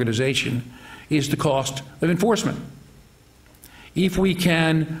dealing organization is the cost of enforcement. If we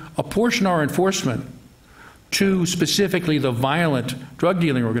can apportion our enforcement to specifically the violent drug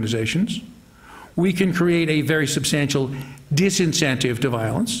dealing organizations, we can create a very substantial disincentive to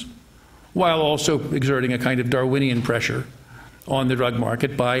violence, while also exerting a kind of Darwinian pressure on the drug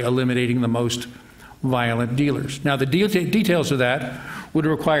market by eliminating the most violent dealers. Now, the details of that would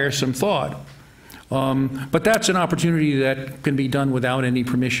require some thought, but that's an opportunity that can be done without any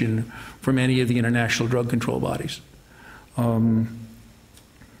permission from any of the international drug control bodies.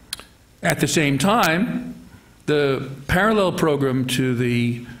 At the same time, the parallel program to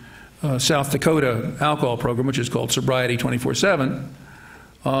the South Dakota alcohol program, which is called Sobriety 24/7,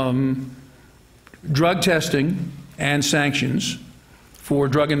 drug testing and sanctions for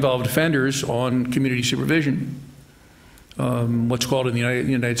drug-involved offenders on community supervision, what's called in the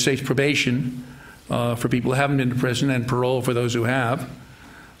United States probation for people who haven't been to prison, and parole for those who have.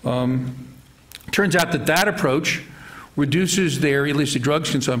 Turns out that that approach reduces their illicit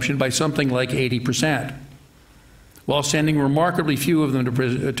drugs consumption by something like 80%, while sending remarkably few of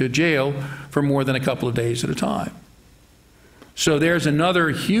them to jail for more than a couple of days at a time. So there's another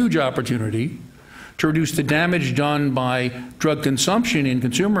huge opportunity to reduce the damage done by drug consumption in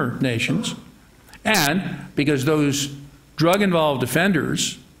consumer nations, and because those drug-involved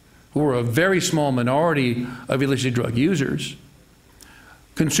offenders, who are a very small minority of illicit drug users,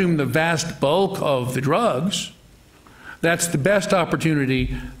 consume the vast bulk of the drugs, that's the best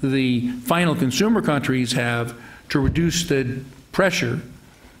opportunity the final consumer countries have to reduce the pressure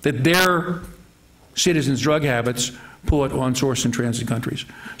that their citizens' drug habits put on source and transit countries.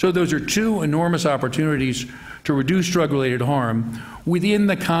 So those are two enormous opportunities to reduce drug-related harm within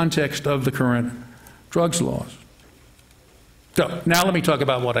the context of the current drugs laws. So now let me talk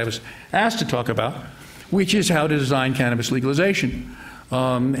about what I was asked to talk about, which is how to design cannabis legalization.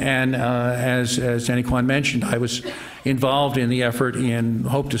 As Danny Quah mentioned, I was involved in the effort and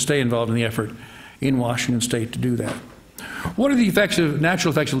hope to stay involved in the effort in Washington State to do that. What are the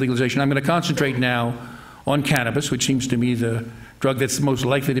natural effects of legalization? I'm going to concentrate now on cannabis, which seems to me the drug that's most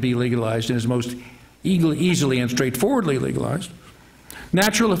likely to be legalized and is most easily and straightforwardly legalized.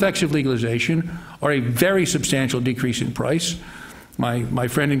 Natural effects of legalization are a very substantial decrease in price. My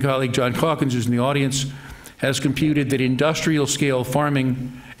friend and colleague John Calkins, who's in the audience, has computed that industrial scale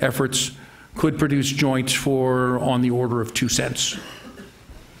farming efforts could produce joints for on the order of 2 cents.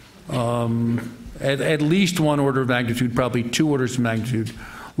 At least one order of magnitude, probably 2 orders of magnitude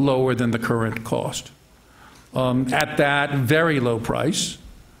lower than the current cost. At that very low price,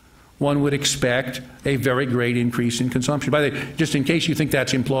 one would expect a very great increase in consumption. By the way, just in case you think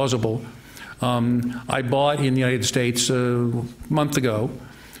that's implausible, I bought in the United States a month ago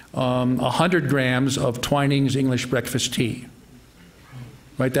 100 grams of Twining's English breakfast tea.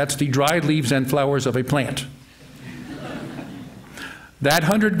 Right, that's the dried leaves and flowers of a plant. That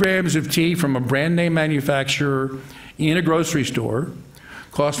 100 grams of tea from a brand name manufacturer in a grocery store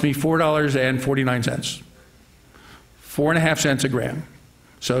cost me $4.49. 4.5 cents a gram.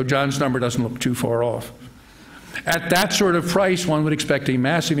 So John's number doesn't look too far off. At that sort of price, one would expect a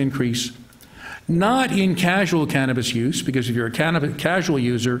massive increase, not in casual cannabis use, because if you're a casual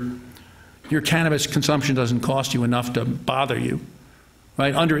user, your cannabis consumption doesn't cost you enough to bother you.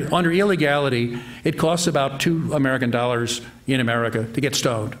 Right? Under illegality, it costs about $2 American in America to get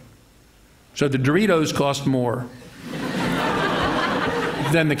stoned. So the Doritos cost more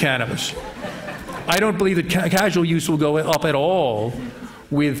than the cannabis. I don't believe that casual use will go up at all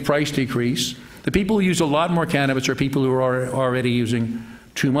with price decrease. The people who use a lot more cannabis are people who are already using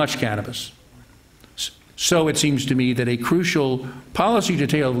too much cannabis. So it seems to me that a crucial policy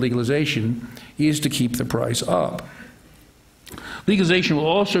detail of legalization is to keep the price up. Legalization will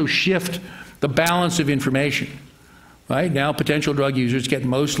also shift the balance of information. Right? Now potential drug users get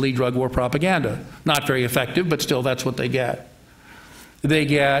mostly drug war propaganda. Not very effective, but still that's what they get. They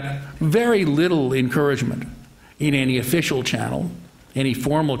get very little encouragement in any official channel, any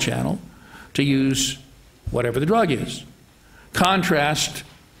formal channel, to use whatever the drug is. Contrast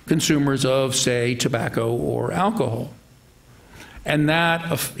consumers of, say, tobacco or alcohol. And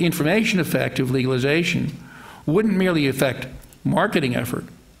that information effect of legalization wouldn't merely affect marketing effort.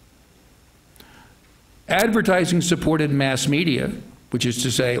 Advertising-supported mass media, which is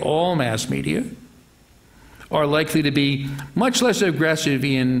to say all mass media, are likely to be much less aggressive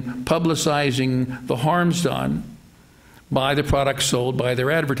in publicizing the harms done by the products sold by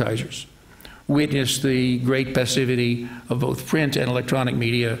their advertisers. Witness the great passivity of both print and electronic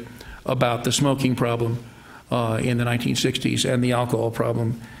media about the smoking problem in the 1960s and the alcohol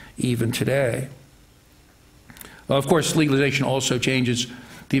problem even today. Of course, legalization also changes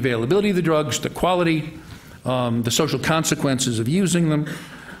the availability of the drugs, the quality, the social consequences of using them,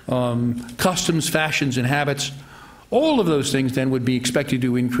 customs, fashions, and habits. All of those things then would be expected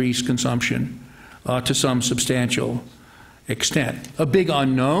to increase consumption to some substantial extent. A big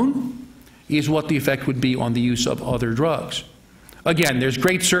unknown is what the effect would be on the use of other drugs. Again, there's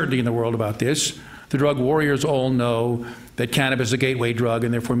great certainty in the world about this. The drug warriors all know that cannabis is a gateway drug,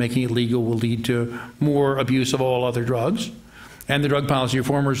 and therefore making it legal will lead to more abuse of all other drugs. And the drug policy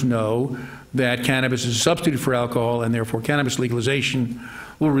reformers know that cannabis is a substitute for alcohol, and therefore cannabis legalization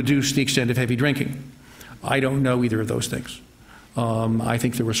will reduce the extent of heavy drinking. I don't know either of those things. I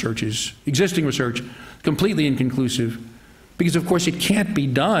think the research is, existing research, completely inconclusive, because of course it can't be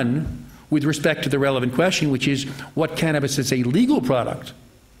done with respect to the relevant question, which is what cannabis as a legal product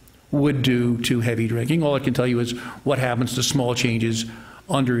would do to heavy drinking. All it can tell you is what happens to small changes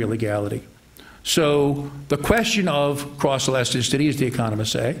under illegality. So the question of cross-elasticity, as the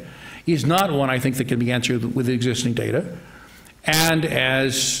economists say, is not one I think that can be answered with existing data. And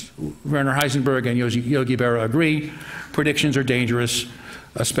as Werner Heisenberg and Yogi Berra agree, predictions are dangerous,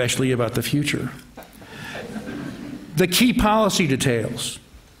 especially about the future. The key policy details.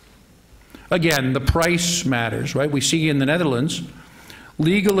 Again, the price matters, right? We see in the Netherlands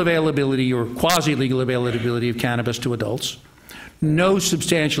legal availability or quasi-legal availability of cannabis to adults, no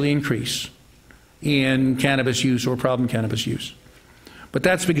substantial increase in cannabis use or problem cannabis use. But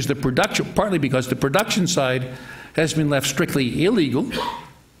that's because the production, partly because the production side has been left strictly illegal,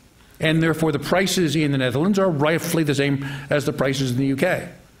 and therefore the prices in the Netherlands are roughly the same as the prices in the UK.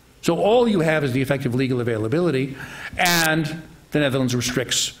 So all you have is the effective legal availability, and the Netherlands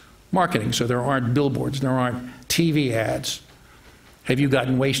restricts marketing. So there aren't billboards, there aren't TV ads. Have you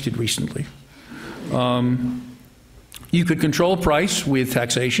gotten wasted recently? You could control price with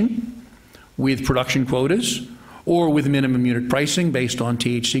taxation, with production quotas, or with minimum unit pricing based on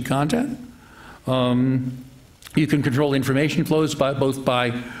THC content. You can control information flows both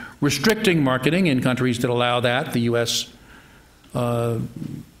by restricting marketing in countries that allow that. The U.S.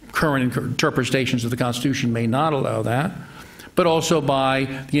 Current interpretations of the Constitution may not allow that, but also by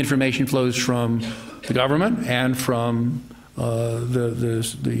the information flows from the government and from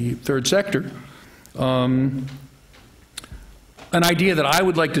the third sector. An idea that I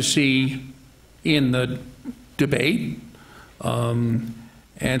would like to see in the debate, and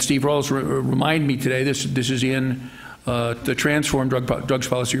Steve Rawls reminded me today, this is in the Transformed Drugs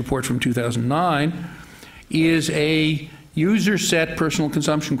Policy Report from 2009, is a user-set personal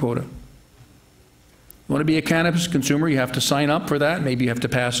consumption quota. You want to be a cannabis consumer, you have to sign up for that. Maybe you have to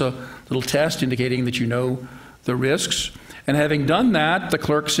pass a little test indicating that you know the risks. And having done that, the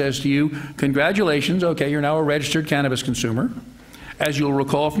clerk says to you, congratulations, okay, you're now a registered cannabis consumer. As you'll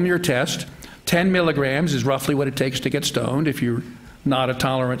recall from your test, 10 milligrams is roughly what it takes to get stoned if you're not a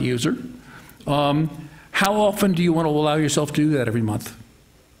tolerant user. How often do you want to allow yourself to do that every month?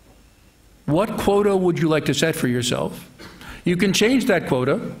 What quota would you like to set for yourself? You can change that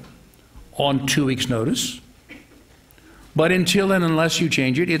quota on 2 weeks' notice, but until and unless you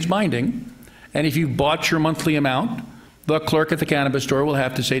change it, it's binding. And if you've bought your monthly amount, the clerk at the cannabis store will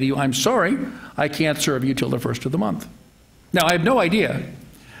have to say to you, I'm sorry, I can't serve you till the first of the month. Now, I have no idea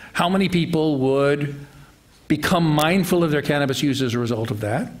how many people would become mindful of their cannabis use as a result of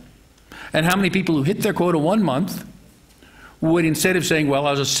that, and how many people who hit their quota 1 month would, instead of saying, well,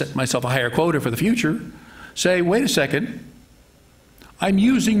 I'll just set myself a higher quota for the future, say, wait a second, I'm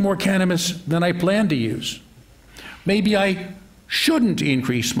using more cannabis than I plan to use. Maybe I shouldn't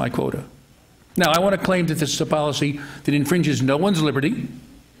increase my quota. Now, I want to claim that this is a policy that infringes no one's liberty,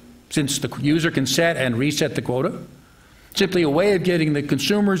 since the user can set and reset the quota. Simply a way of getting the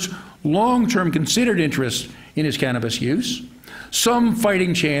consumer's long-term considered interest in his cannabis use, some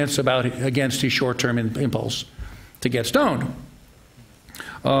fighting chance against his short-term impulse to get stoned.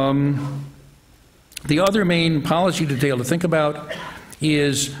 The other main policy detail to think about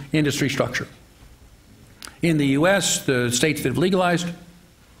is industry structure. In the U.S., the states that have legalized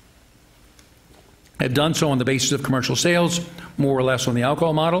have done so on the basis of commercial sales, more or less on the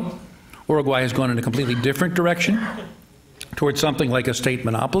alcohol model. Uruguay has gone in a completely different direction towards something like a state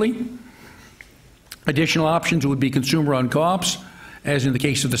monopoly. Additional options would be consumer-owned co-ops, as in the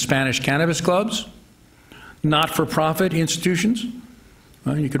case of the Spanish cannabis clubs, not-for-profit institutions.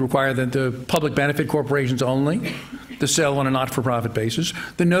 You could require that the public benefit corporations only to sell on a not-for-profit basis.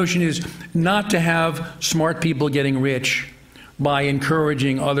 The notion is not to have smart people getting rich by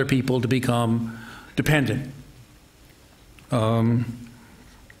encouraging other people to become dependent.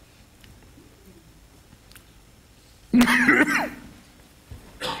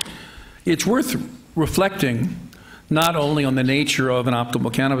 It's worth reflecting not only on the nature of an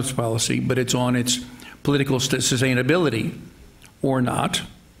optimal cannabis policy, but it's on its political sustainability or not.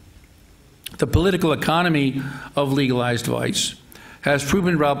 The political economy of legalized vice has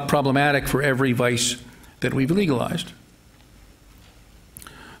proven problematic for every vice that we've legalized.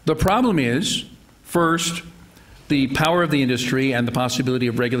 The problem is, first, the power of the industry and the possibility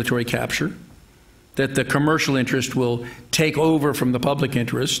of regulatory capture, that the commercial interest will take over from the public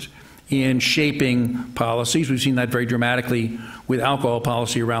interest in shaping policies. We've seen that very dramatically with alcohol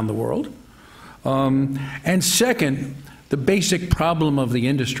policy around the world. And second, the basic problem of the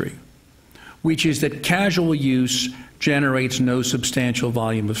industry, which is that casual use generates no substantial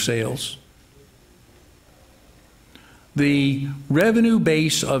volume of sales. The revenue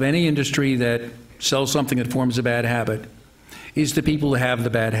base of any industry that sells something that forms a bad habit is the people who have the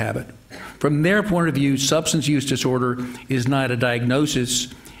bad habit. From their point of view, substance use disorder is not a diagnosis,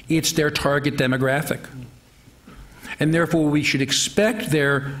 it's their target demographic. And therefore, we should expect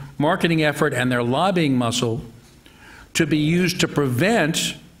their marketing effort and their lobbying muscle to be used to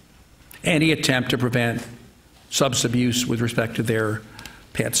prevent any attempt to prevent substance abuse with respect to their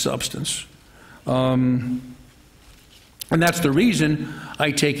pet substance. And that's the reason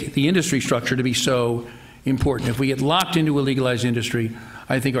I take the industry structure to be so important. If we get locked into a legalized industry,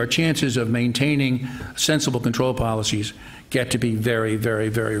 I think our chances of maintaining sensible control policies get to be very, very,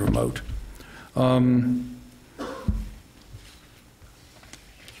 very remote.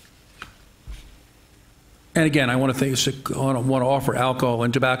 And again, I want to offer alcohol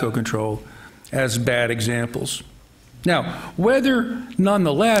and tobacco control as bad examples. Now, whether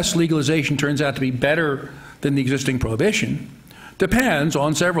nonetheless legalization turns out to be better than the existing prohibition depends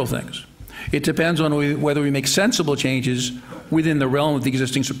on several things. It depends on whether we make sensible changes within the realm of the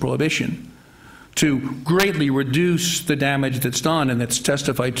existing prohibition to greatly reduce the damage that's done and that's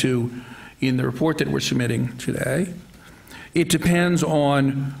testified to in the report that we're submitting today. It depends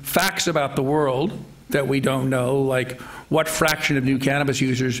on facts about the world that we don't know, like what fraction of new cannabis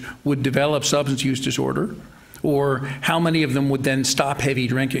users would develop substance use disorder, or how many of them would then stop heavy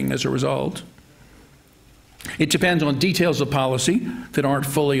drinking as a result. It depends on details of policy that aren't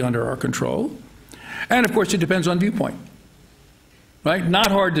fully under our control. And of course, it depends on viewpoint. Right?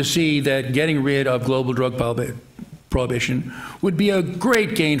 Not hard to see that getting rid of global drug prohibition would be a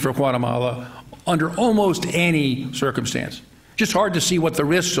great gain for Guatemala under almost any circumstance. Just hard to see what the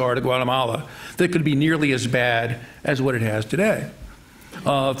risks are to Guatemala that could be nearly as bad as what it has today.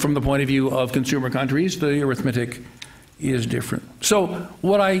 From the point of view of consumer countries, the arithmetic is different. So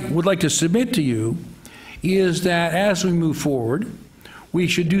what I would like to submit to you is that as we move forward, we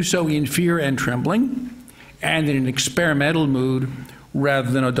should do so in fear and trembling and in an experimental mood rather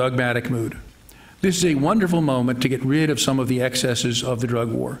than a dogmatic mood. This is a wonderful moment to get rid of some of the excesses of the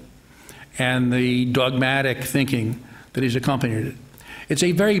drug war and the dogmatic thinking that has accompanied it. It's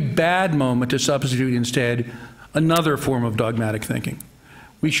a very bad moment to substitute instead another form of dogmatic thinking.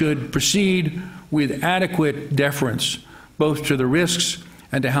 We should proceed with adequate deference both to the risks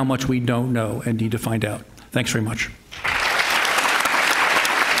and to how much we don't know and need to find out. Thanks very much.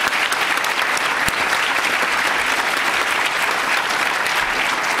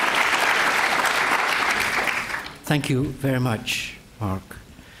 Thank you very much, Mark.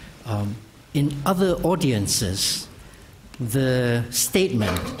 In other audiences, the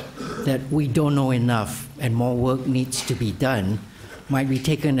statement that we don't know enough and more work needs to be done might be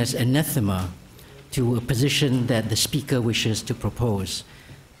taken as anathema to a position that the speaker wishes to propose.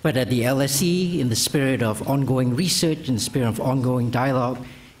 But at the LSE, in the spirit of ongoing research, in the spirit of ongoing dialogue,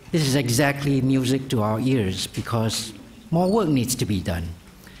 this is exactly music to our ears because more work needs to be done.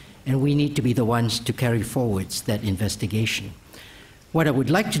 And we need to be the ones to carry forwards that investigation. What I would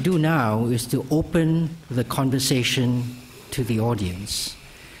like to do now is to open the conversation to the audience.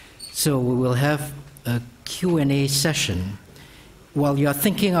 So we will have a Q&A session. While you're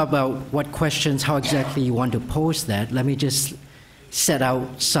thinking about what questions, how exactly you want to pose that, let me just set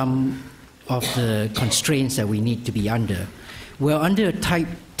out some of the constraints that we need to be under. We're under a tight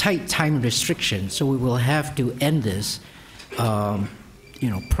time restriction, so we will have to end this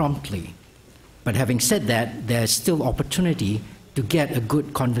promptly. But having said that, there's still opportunity to get a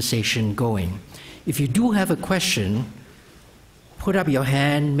good conversation going. If you do have a question, put up your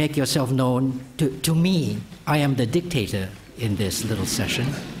hand, make yourself known. To me, I am the dictator in this little session.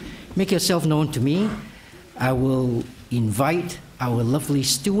 Make yourself known to me. I will invite our lovely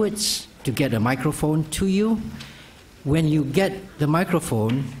stewards to get a microphone to you. When you get the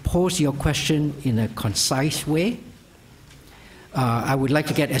microphone, pose your question in a concise way. I would like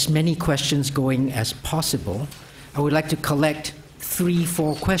to get as many questions going as possible. I would like to collect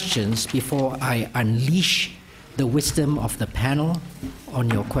 3-4 questions before I unleash the wisdom of the panel on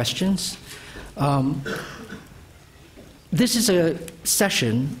your questions. This is a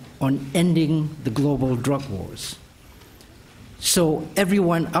session on ending the global drug wars. So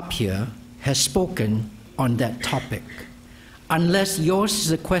everyone up here has spoken on that topic. Unless yours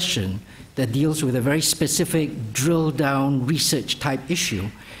is a question that deals with a very specific drill-down research-type issue,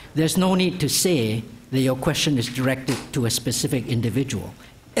 there's no need to say that your question is directed to a specific individual.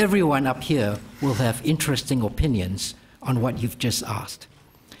 Everyone up here will have interesting opinions on what you've just asked.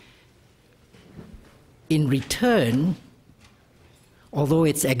 In return, although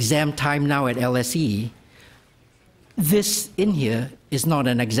it's exam time now at LSE, this in here is not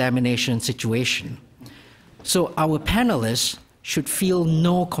an examination situation. So our panelists should feel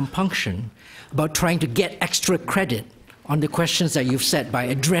no compunction about trying to get extra credit on the questions that you've set by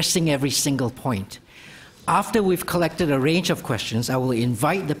addressing every single point. After we've collected a range of questions, I will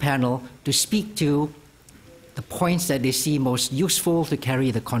invite the panel to speak to the points that they see most useful to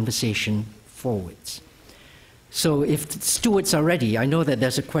carry the conversation forwards. So if the stewards are ready, I know that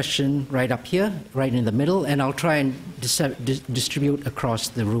there's a question right up here, right in the middle, and I'll try and distribute across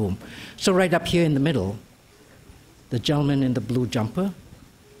the room. So right up here in the middle, the gentleman in the blue jumper.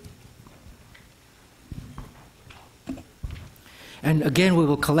 And again, we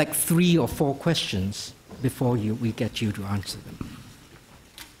will collect 3 or 4 questions before we get you to answer them.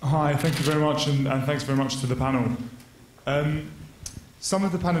 Hi, thank you very much, and thanks very much to the panel. Some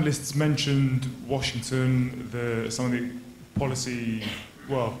of the panelists mentioned Washington, some of the policy,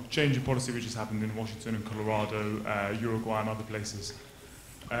 well, change in policy which has happened in Washington and Colorado, Uruguay and other places.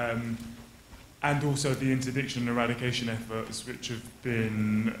 And also the interdiction and eradication efforts which have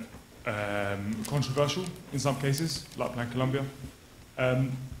been controversial in some cases, like Plan Colombia.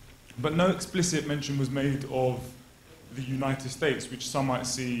 But no explicit mention was made of the United States, which some might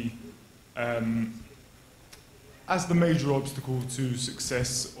see as the major obstacle to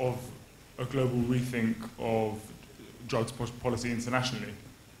success of a global rethink of drugs policy internationally.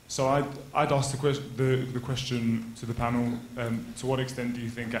 So I'd ask the question to the panel, to what extent do you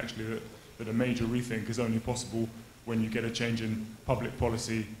think actually that a major rethink is only possible when you get a change in public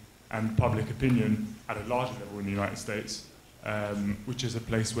policy and public opinion at a larger level in the United States, which is a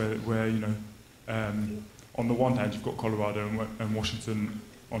place where you know, on the one hand you've got Colorado and Washington,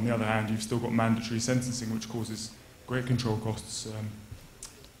 on the other hand you've still got mandatory sentencing, which causes great control costs.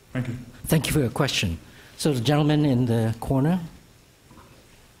 Thank you. Thank you for your question. So the gentleman in the corner.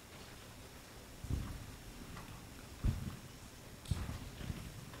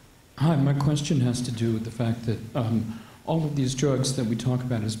 Hi, my question has to do with the fact that all of these drugs that we talk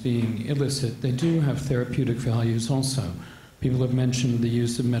about as being illicit, they do have therapeutic values also. People have mentioned the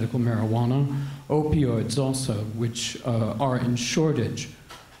use of medical marijuana, opioids also, which are in shortage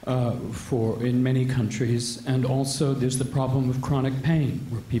in many countries, and also there's the problem of chronic pain,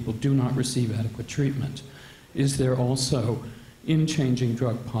 where people do not receive adequate treatment. Is there also, in changing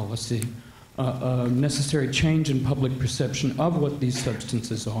drug policy, a necessary change in public perception of what these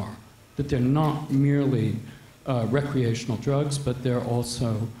substances are? That they're not merely recreational drugs, but they're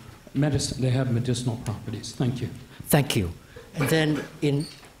also medicine. They have medicinal properties. Thank you. Thank you. And then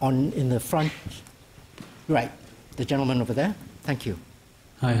in the front, right, the gentleman over there. Thank you.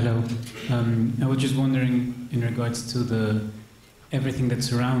 Hi, hello. I was just wondering in regards to everything that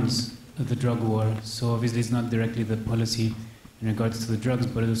surrounds the drug war. So obviously it's not directly the policy in regards to the drugs,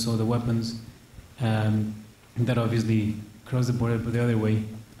 but also the weapons that obviously cross the border but the other way,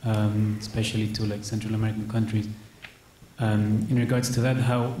 especially to like Central American countries. In regards to that,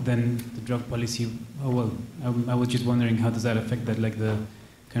 how then the drug policy? Oh well, I was just wondering how does that affect that, like the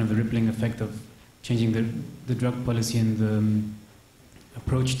kind of the rippling effect of changing the drug policy and the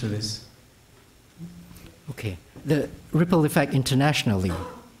approach to this. Okay, the ripple effect internationally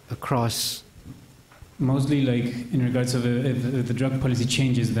across. Mostly, like in regards of if the drug policy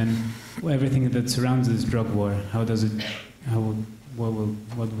changes, then everything that surrounds this drug war, how does it? What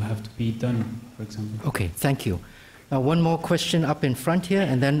will have to be done, for example? Okay, thank you. Now, one more question up in front here,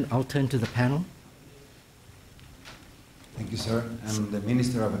 and then I'll turn to the panel. Thank you, sir. I'm the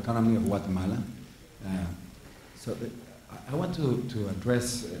Minister of Economy of Guatemala. I want to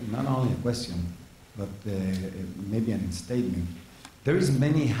address not only a question, but maybe a statement. There is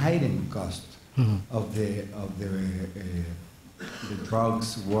many hidden costs of the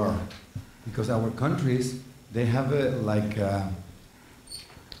drugs war, because our countries, they have a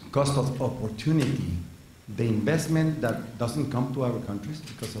cost of opportunity. The investment that doesn't come to our countries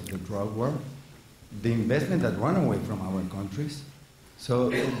because of the drug war, the investment that run away from our countries. So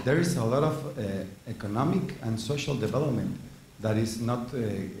there is a lot of economic and social development that is not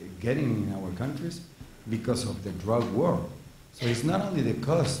getting in our countries because of the drug war. So it's not only the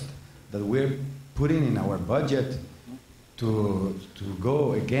cost that we're putting in our budget to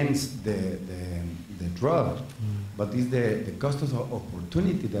go against the drug, but it's the cost of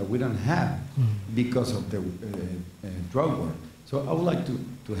opportunity that we don't have because of the drug war. So I would like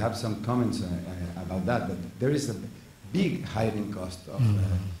to have some comments about that, but there is a big hiding cost of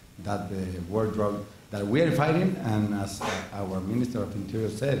that war drug that we are fighting, and as our Minister of Interior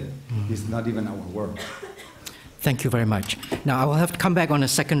said, it's not even our war. Thank you very much. Now, I will have to come back on a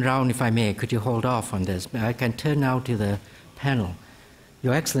second round, if I may. Could you hold off on this? I can turn now to the panel.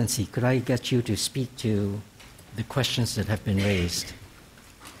 Your Excellency, could I get you to speak to the questions that have been raised?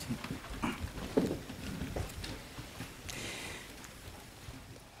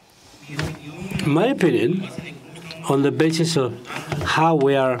 My opinion, on the basis of how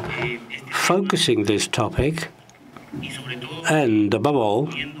we are focusing this topic, and above all,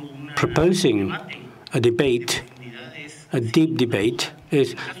 proposing a debate, a deep debate,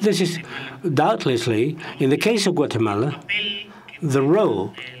 this is doubtlessly, in the case of Guatemala, the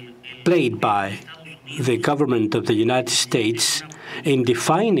role played by the government of the United States in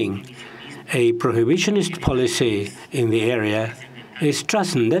defining a prohibitionist policy in the area is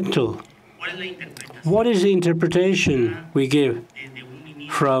transcendental. What is the interpretation we give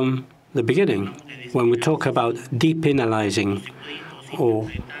from the beginning when we talk about depenalizing,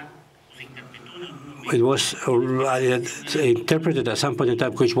 or it was interpreted at some point in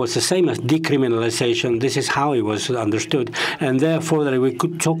time, which was the same as decriminalization. This is how it was understood. And therefore, that we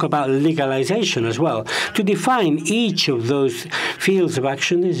could talk about legalization as well. To define each of those fields of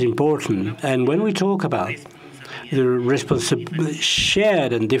action is important. And when we talk about the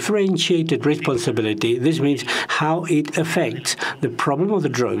shared and differentiated responsibility, this means how it affects the problem of the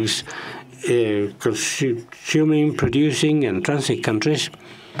drugs consuming, producing, and transit countries.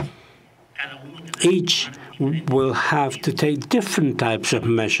 Each will have to take different types of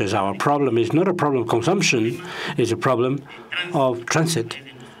measures. Our problem is not a problem of consumption, it's a problem of transit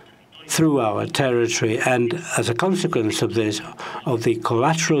through our territory, and as a consequence of this, of the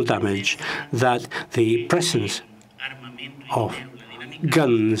collateral damage that the presence of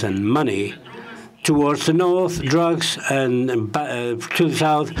guns and money towards the north, drugs, and to the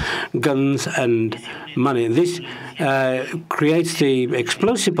south, guns and money. This creates the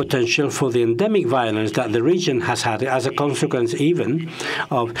explosive potential for the endemic violence that the region has had as a consequence even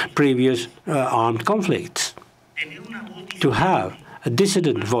of previous armed conflicts. To have a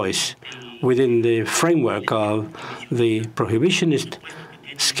dissident voice within the framework of the prohibitionist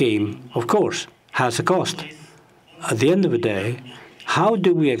scheme, of course, has a cost. At the end of the day, how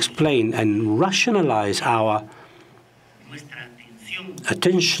do we explain and rationalize our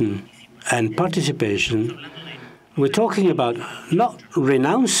attention and participation? We're talking about not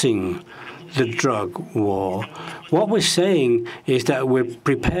renouncing the drug war. What we're saying is that we're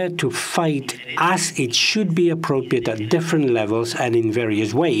prepared to fight as it should be appropriate at different levels and in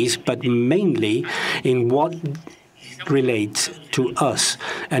various ways, but mainly in what relates to us.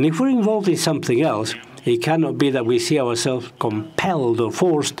 And if we're involved in something else, it cannot be that we see ourselves compelled or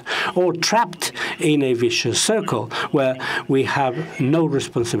forced or trapped in a vicious circle where we have no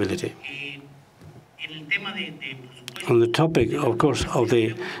responsibility. On the topic, of course, of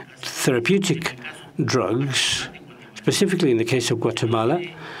the therapeutic drugs, specifically in the case of Guatemala,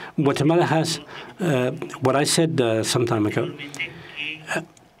 Guatemala has what I said some time ago,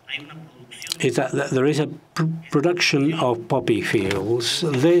 is that there is a production of poppy fields.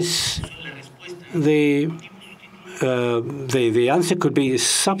 The answer could be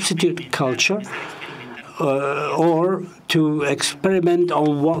substitute culture, or to experiment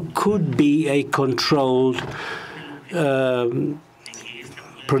on what could be a controlled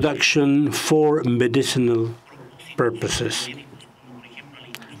production for medicinal purposes.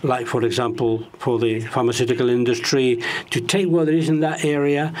 Like, for example, for the pharmaceutical industry, to take what there is in that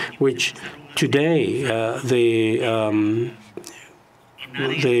area, which today the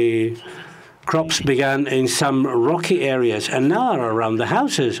crops began in some rocky areas and now are around the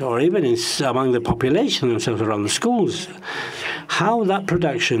houses or even among the population themselves, around the schools. How that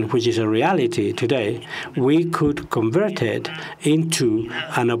production, which is a reality today, we could convert it into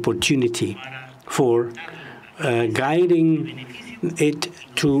an opportunity for guiding it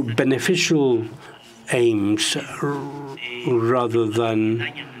to beneficial aims rather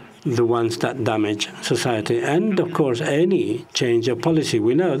than the ones that damage society. And, of course, any change of policy.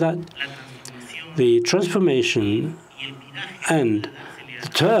 We know that the transformation and the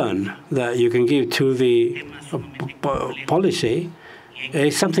turn that you can give to the policy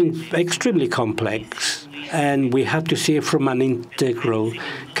is something extremely complex, and we have to see it from an integral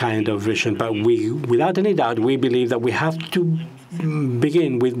kind of vision. But without any doubt, we believe that we have to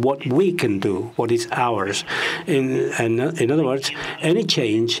begin with what we can do, what is ours. In other words, any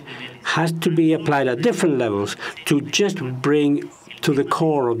change has to be applied at different levels to just bring to the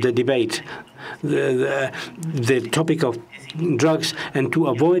core of the debate the topic of drugs, and to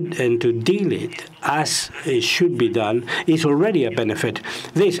avoid and to deal it as it should be done is already a benefit.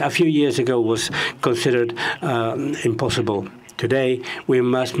 This, a few years ago, was considered impossible today, we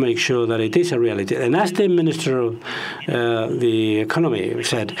must make sure that it is a reality. And as the Minister of the Economy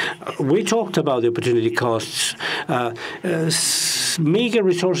said, we talked about the opportunity costs, meager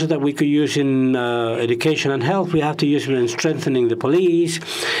resources that we could use in education and health. We have to use them in strengthening the police,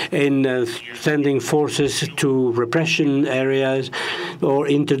 in sending forces to repression areas, or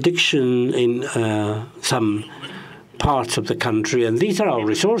interdiction in some parts of the country. And these are our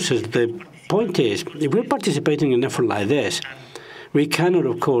resources. The point is, if we're participating in an effort like this, we cannot,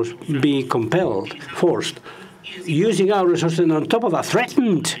 of course, be compelled, forced, using our resources, and on top of that,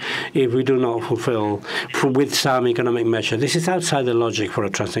 threatened if we do not fulfill with some economic measure. This is outside the logic for a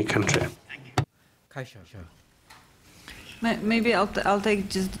transit country. Kasia, sure. Maybe I'll take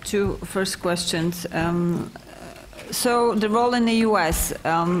just the two first questions. So the role in the U.S.,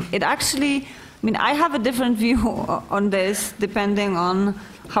 it actually, I mean, I have a different view on this depending on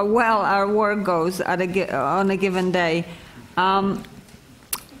how well our work goes on a given day.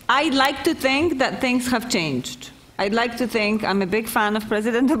 I'd like to think that things have changed. I'd like to think, I'm a big fan of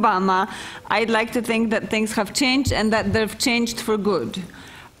President Obama, I'd like to think that things have changed and that they've changed for good.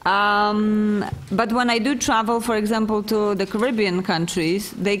 But when I do travel, for example, to the Caribbean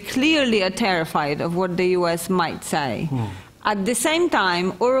countries, they clearly are terrified of what the US might say. At the same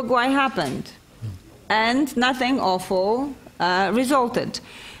time, Uruguay happened, and nothing awful resulted.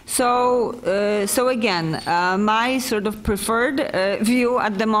 So again, my sort of preferred view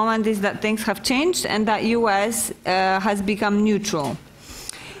at the moment is that things have changed and that US has become neutral.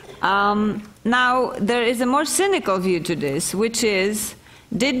 Now, there is a more cynical view to this, which is,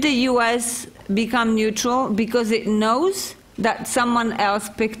 did the US become neutral because it knows that someone else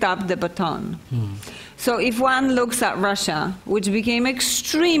picked up the baton? So if one looks at Russia, which became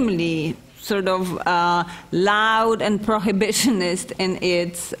extremely sort of loud and prohibitionist in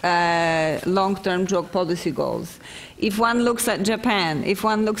its long-term drug policy goals. If one looks at Japan, if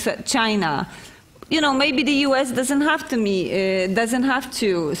one looks at China, you know, maybe the U.S. doesn't have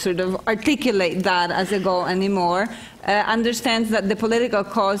to sort of articulate that as a goal anymore. Understands that the political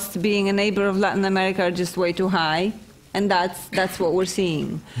costs being a neighbor of Latin America are just way too high. And that's what we're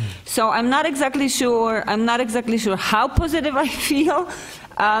seeing. So I'm not exactly sure how positive I feel.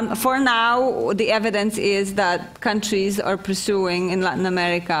 For now, the evidence is that countries are pursuing, in Latin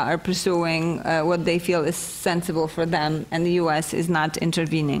America, are pursuing what they feel is sensible for them, and the U.S. is not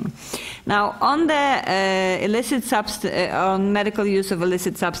intervening. Now, on the on medical use of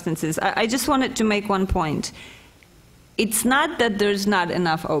illicit substances, I just wanted to make one point. It's not that there's not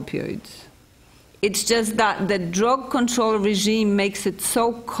enough opioids. It's just that the drug control regime makes it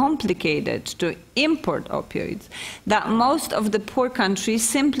so complicated to import opioids that most of the poor countries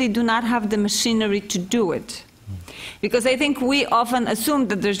simply do not have the machinery to do it. Because I think we often assume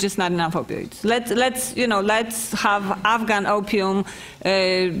that there's just not enough opioids. Let's have Afghan opium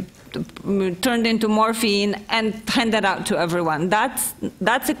turned into morphine and hand that out to everyone.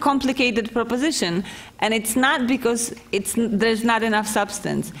 That's a complicated proposition, and it's not because there's not enough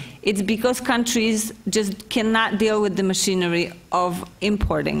substance. It's because countries just cannot deal with the machinery of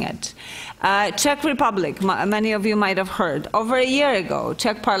importing it. Czech Republic, many of you might have heard, over a year ago,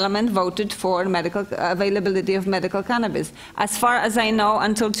 Czech Parliament voted for availability of medical cannabis. As far as I know,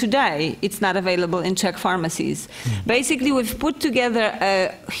 until today, it's not available in Czech pharmacies. Basically, we've put together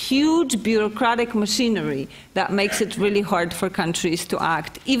a huge bureaucratic machinery that makes it really hard for countries to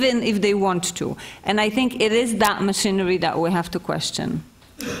act, even if they want to. And I think it is that machinery that we have to question.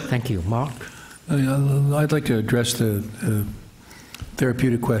 Thank you. Mark? I'd like to address the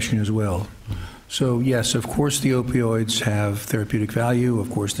therapeutic question as well. So yes, of course the opioids have therapeutic value.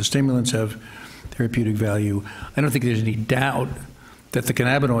 Of course the stimulants have therapeutic value. I don't think there's any doubt that the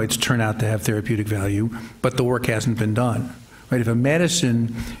cannabinoids turn out to have therapeutic value, but the work hasn't been done. Right? If a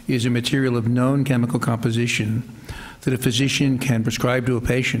medicine is a material of known chemical composition that a physician can prescribe to a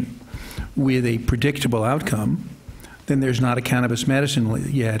patient with a predictable outcome, then there's not a cannabis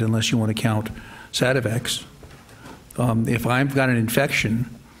medicine yet, unless you want to count Sativex. If I've got an infection,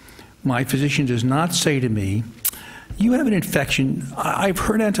 my physician does not say to me, you have an infection, I've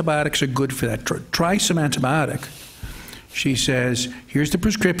heard antibiotics are good for that, try some antibiotic. She says, here's the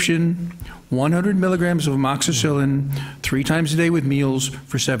prescription, 100 milligrams of amoxicillin 3 times a day with meals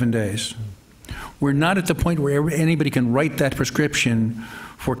for 7 days. We're not at the point where anybody can write that prescription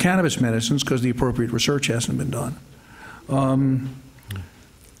for cannabis medicines because the appropriate research hasn't been done.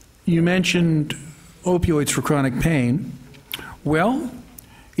 You mentioned opioids for chronic pain. Well,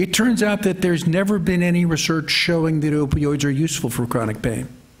 it turns out that there's never been any research showing that opioids are useful for chronic pain.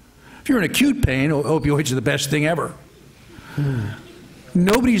 If you're in acute pain, opioids are the best thing ever.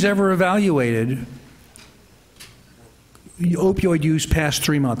 Nobody's ever evaluated opioid use past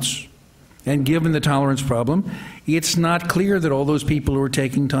 3 months. And given the tolerance problem, it's not clear that all those people who are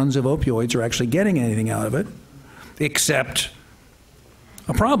taking tons of opioids are actually getting anything out of it, except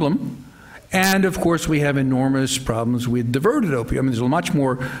a problem. And of course, we have enormous problems with diverted opioid. I mean, there's much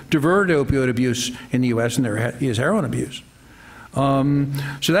more diverted opioid abuse in the U.S. than there is heroin abuse.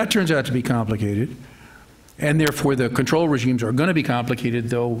 So that turns out to be complicated. And therefore, the control regimes are going to be complicated,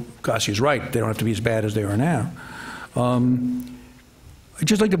 though Kasia's right. They don't have to be as bad as they are now. I'd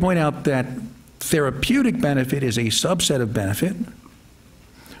just like to point out that therapeutic benefit is a subset of benefit.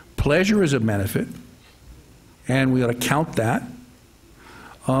 Pleasure is a benefit, and we ought to count that.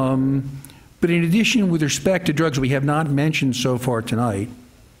 But in addition, with respect to drugs we have not mentioned so far tonight,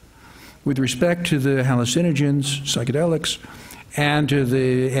 with respect to the hallucinogens, psychedelics, and to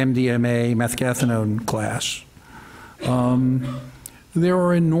the MDMA, methcathinone class, there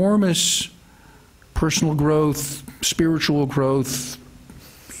are enormous personal growth, spiritual growth,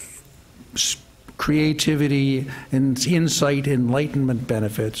 creativity, and insight, enlightenment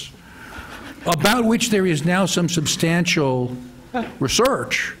benefits, about which there is now some substantial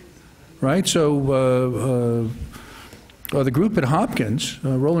research, right? So the group at Hopkins,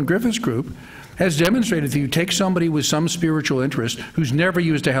 Roland Griffith's group, has demonstrated that you take somebody with some spiritual interest who's never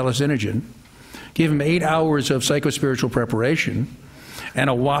used a hallucinogen, give him 8 hours of psychospiritual preparation, and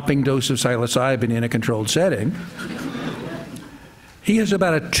a whopping dose of psilocybin in a controlled setting, he has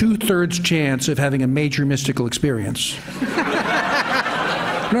about a 2/3 chance of having a major mystical experience.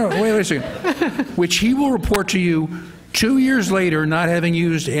 No, wait a second. Which he will report to you 2 years later, not having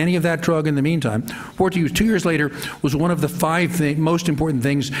used any of that drug in the meantime, report to you 2 years later was one of the 5 most important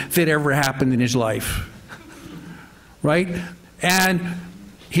things that ever happened in his life. Right? And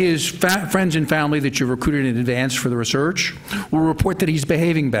his friends and family that you recruited in advance for the research will report that he's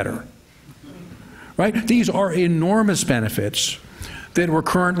behaving better. Right? These are enormous benefits that we're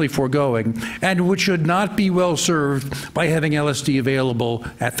currently foregoing, and which should not be well served by having LSD available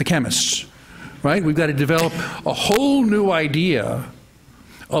at the chemists. Right? We've got to develop a whole new idea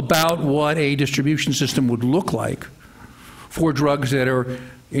about what a distribution system would look like for drugs that are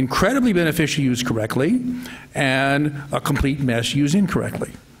incredibly beneficial used correctly and a complete mess used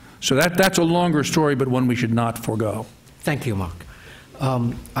incorrectly. So that's a longer story, but one we should not forego. Thank you, Mark.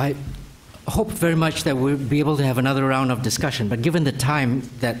 I hope very much that we'll be able to have another round of discussion, but given the time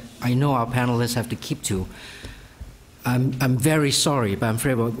that I know our panelists have to keep to, I'm very sorry, but I'm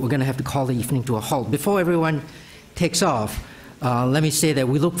afraid we're going to have to call the evening to a halt. Before everyone takes off, let me say that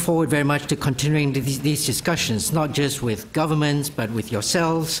we look forward very much to continuing these discussions, not just with governments, but with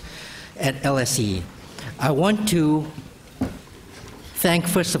yourselves at LSE. I want to thank,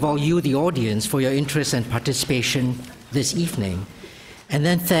 first of all, you, the audience, for your interest and participation this evening, and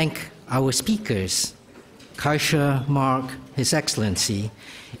then thank our speakers, Kasia, Mark, His Excellency.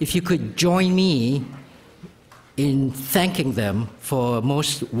 If you could join me in thanking them for a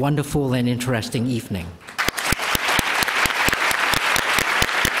most wonderful and interesting evening.